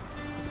yourself.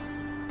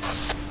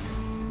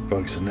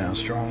 Bugs are now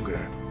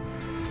stronger.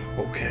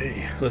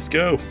 Okay, let's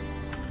go.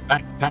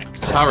 Backpack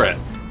turret.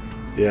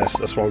 Yes,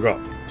 that's what I got.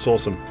 It's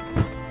awesome.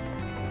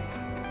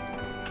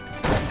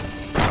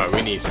 Right,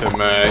 we need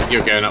some.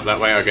 You're going up that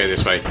way. I'll go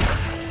this way.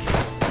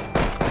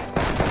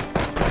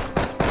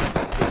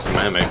 Get some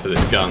ammo for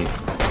this gun.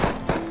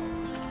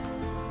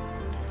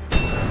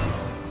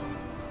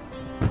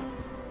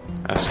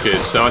 That's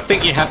good. So I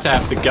think you have to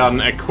have the gun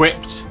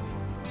equipped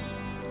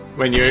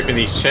when you open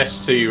these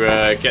chests to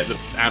get the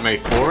ammo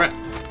for it.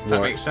 Does that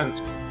make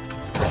sense?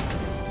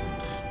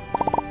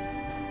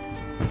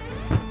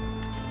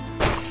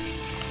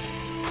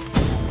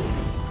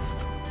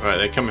 Right,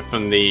 they're coming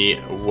from the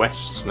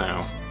west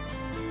now.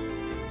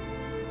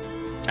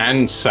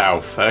 And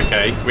south.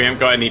 Okay, we haven't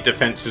got any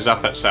defences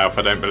up at south,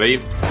 I don't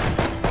believe.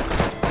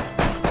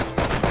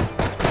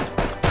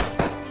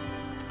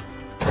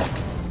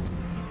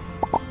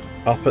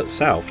 Up at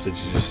south, did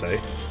you just say?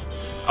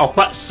 Up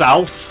at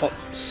south. Up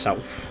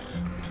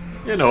south.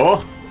 You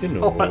know. You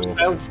know. Up at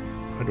south.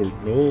 I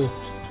don't know.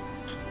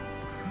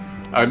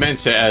 I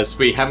meant it as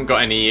we haven't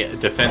got any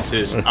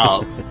defences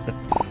up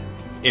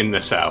in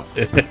the south.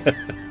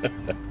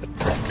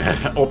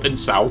 Up in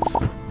south.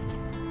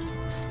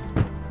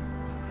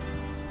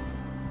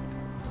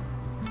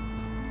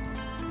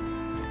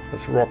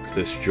 Let's rock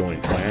this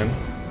joint, man.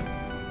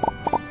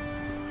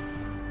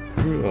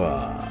 Come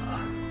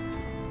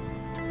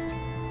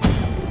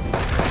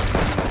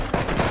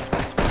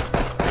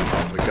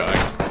on, we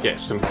gotta get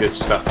some good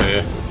stuff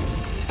here.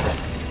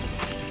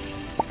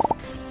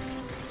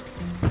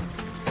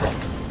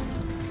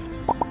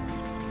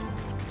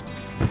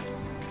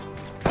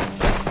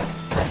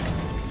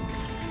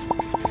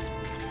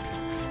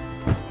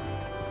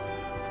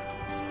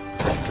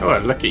 Oh,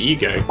 look at you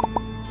go.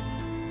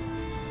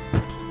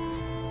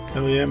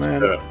 Hell yeah,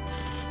 man.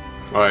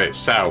 Alright,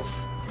 south.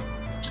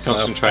 Let's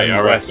concentrate.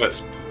 Alright,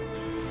 let's...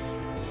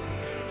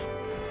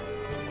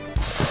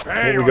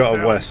 What we got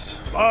at west?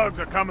 Bugs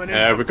are coming in.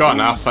 Yeah, we got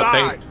enough,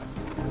 I think.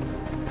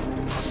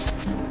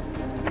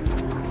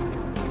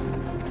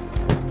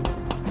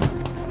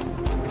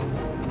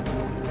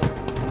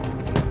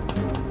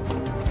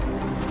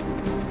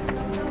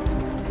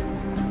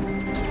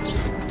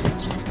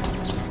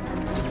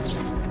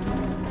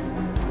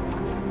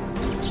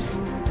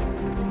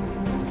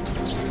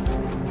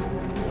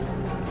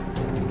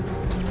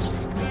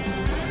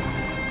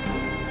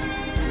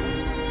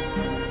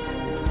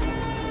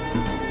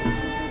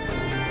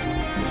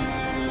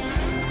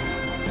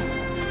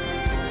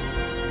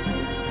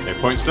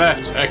 Points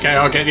left. Okay,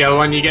 I'll get the other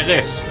one, you get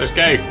this. Let's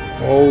go.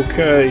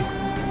 Okay.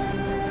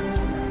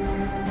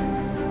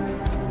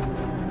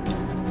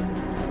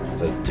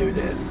 Let's do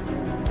this.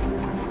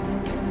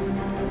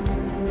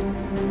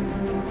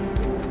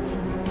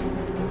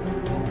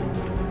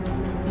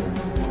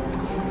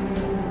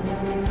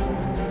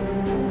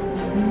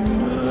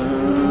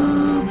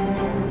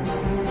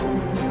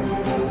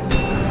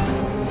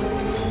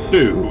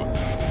 2,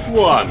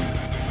 1.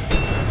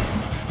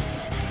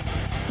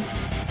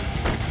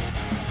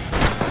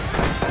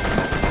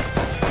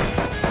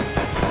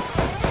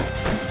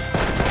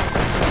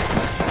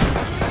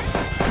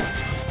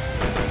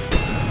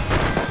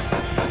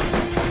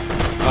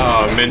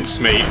 Oh,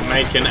 mincemeat.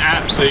 Making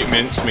absolute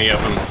mincemeat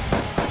of them.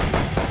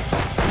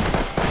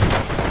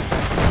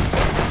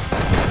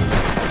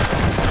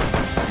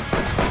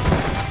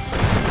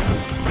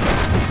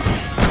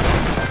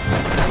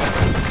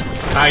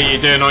 How you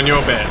doing on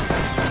your bit?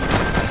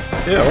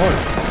 Yeah,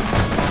 alright.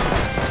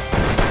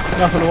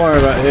 Nothing to worry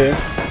about here.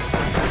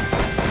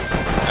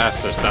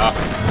 That's the stuff.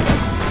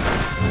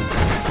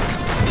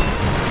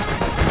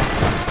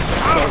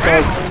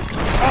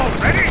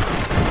 Already?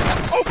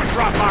 Open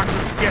drop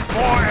boxes to get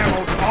more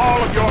ammo to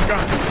all of your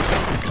guns.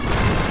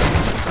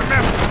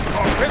 Remember,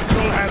 your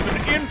pistol has an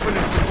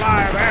infinite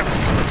supply of ammo.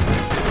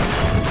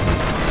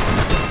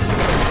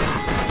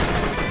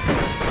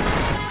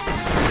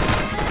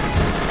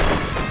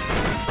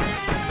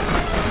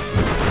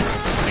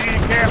 Be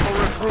careful,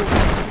 recruit.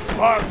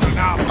 Bugs are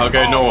now. I'll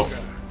go north.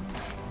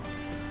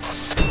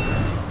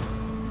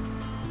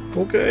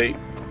 Okay.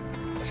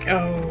 Let's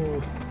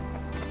go.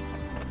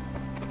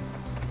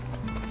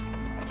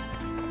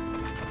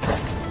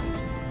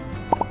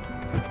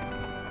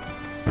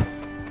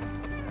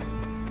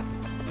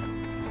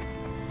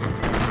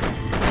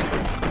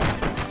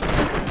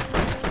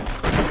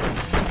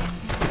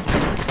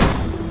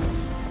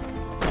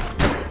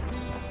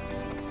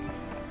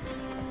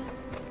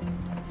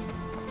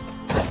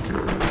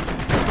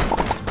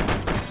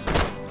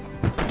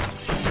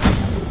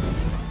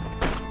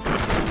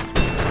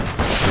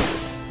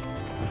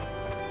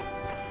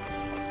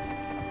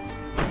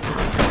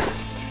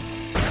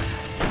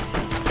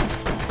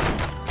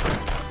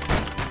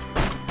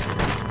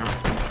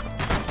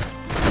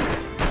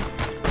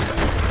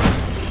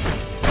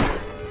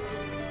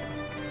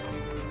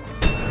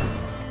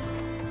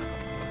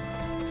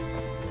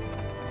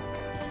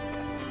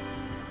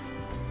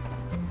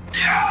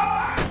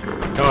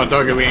 Come on,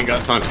 doggy, we ain't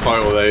got time to fight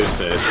all those.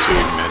 There's too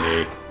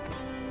many.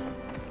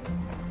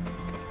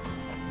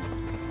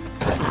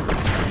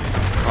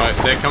 Right,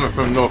 so they're coming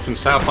from north and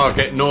south. I'll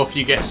get north,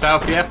 you get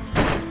south, yeah?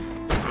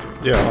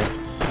 Yeah.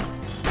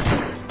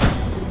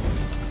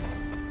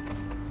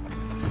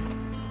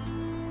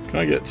 Can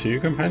I get 2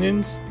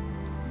 companions?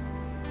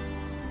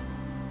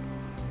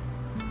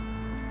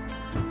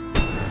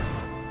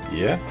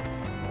 Yeah.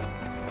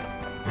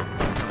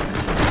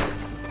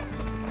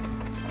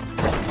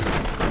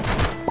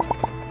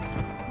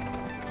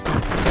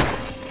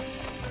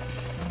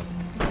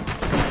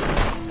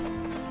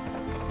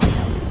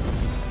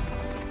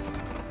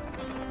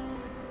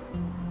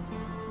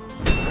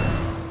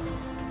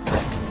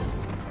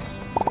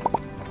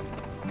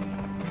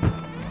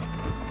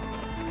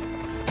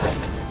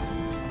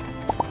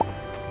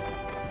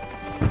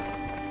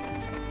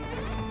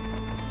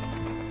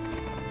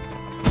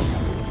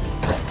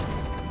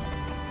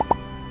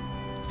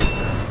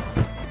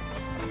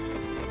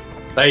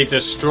 They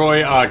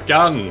destroy our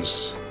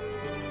guns.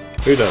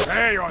 Who does?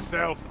 Prepare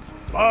yourself.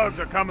 Bugs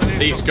are coming in.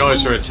 These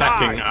guys are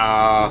attacking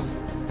our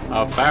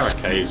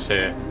barricades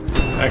here.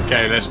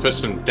 Okay, let's put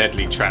some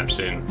deadly traps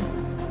in.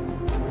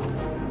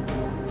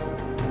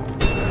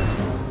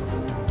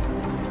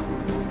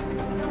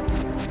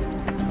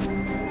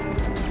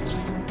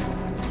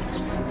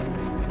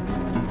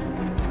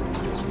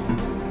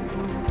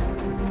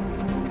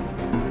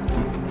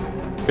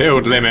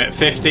 Build limit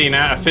 15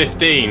 out of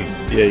 15.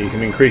 Yeah, you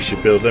can increase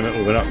your build limit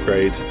with an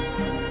upgrade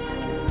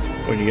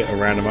when you get a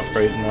random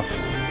upgrade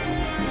enough.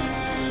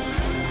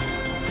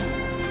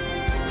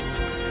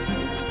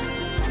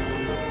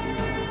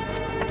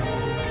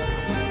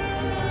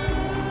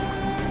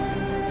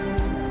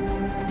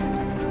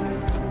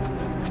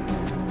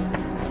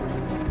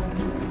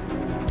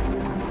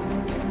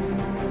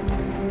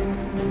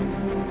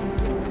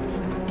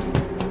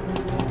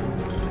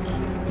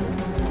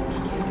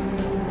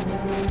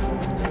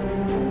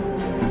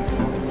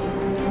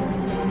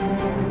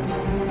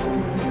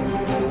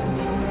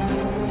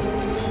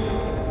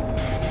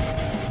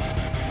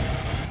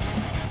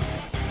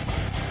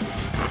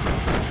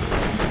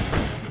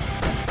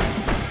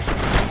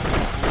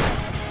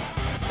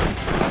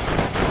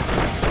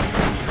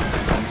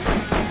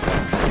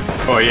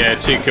 Oh yeah,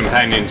 2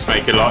 companions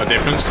make a lot of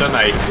difference, don't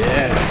they?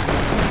 Yeah.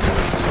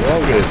 It's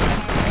all good.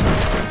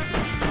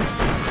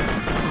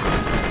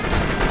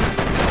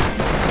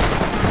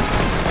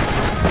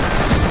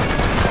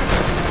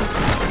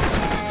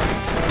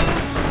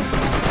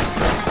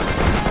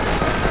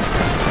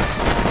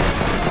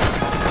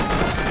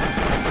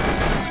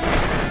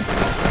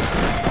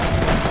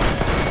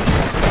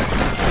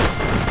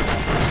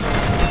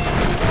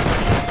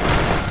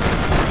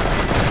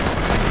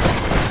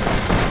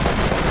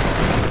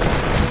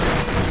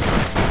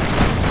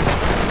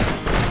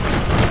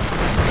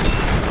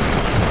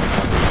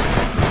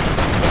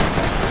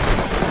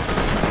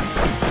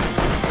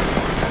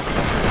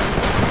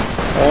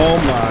 Oh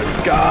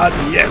my god,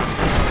 yes!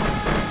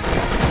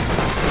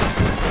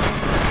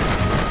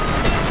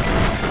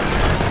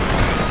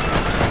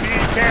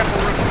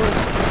 careful,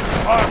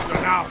 recruit. Bugs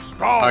are now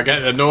strong. I get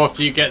the north,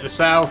 you get the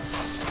south.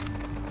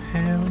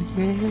 Hell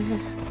yeah.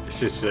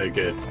 This is so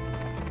good.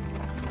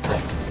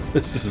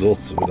 This is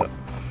awesome, isn't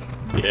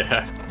it?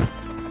 Yeah.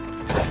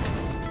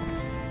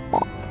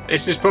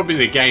 This is probably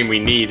the game we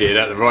needed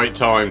at the right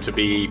time, to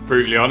be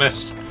brutally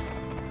honest.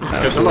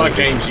 Because a lot of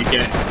games you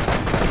get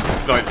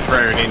like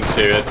thrown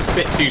into, it's a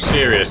bit too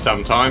serious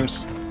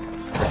sometimes.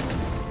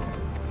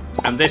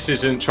 And this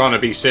isn't trying to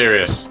be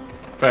serious,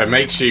 but it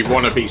makes you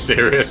want to be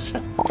serious.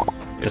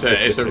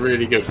 It's a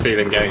really good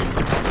feeling game.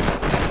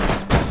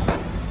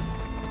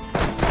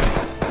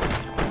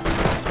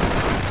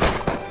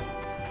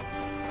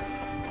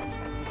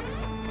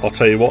 I'll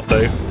tell you what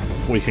though,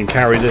 we can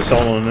carry this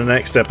on in the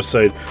next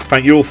episode.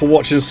 Thank you all for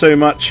watching so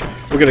much.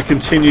 We're going to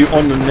continue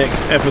on the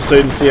next episode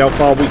and see how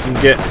far we can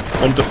get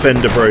on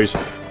Defender Bros.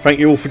 Thank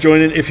you all for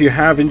joining. If you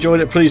have enjoyed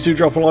it, please do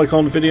drop a like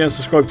on the video and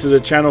subscribe to the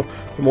channel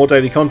for more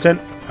daily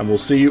content. And we'll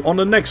see you on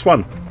the next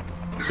one.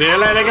 See you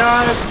later,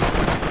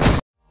 guys.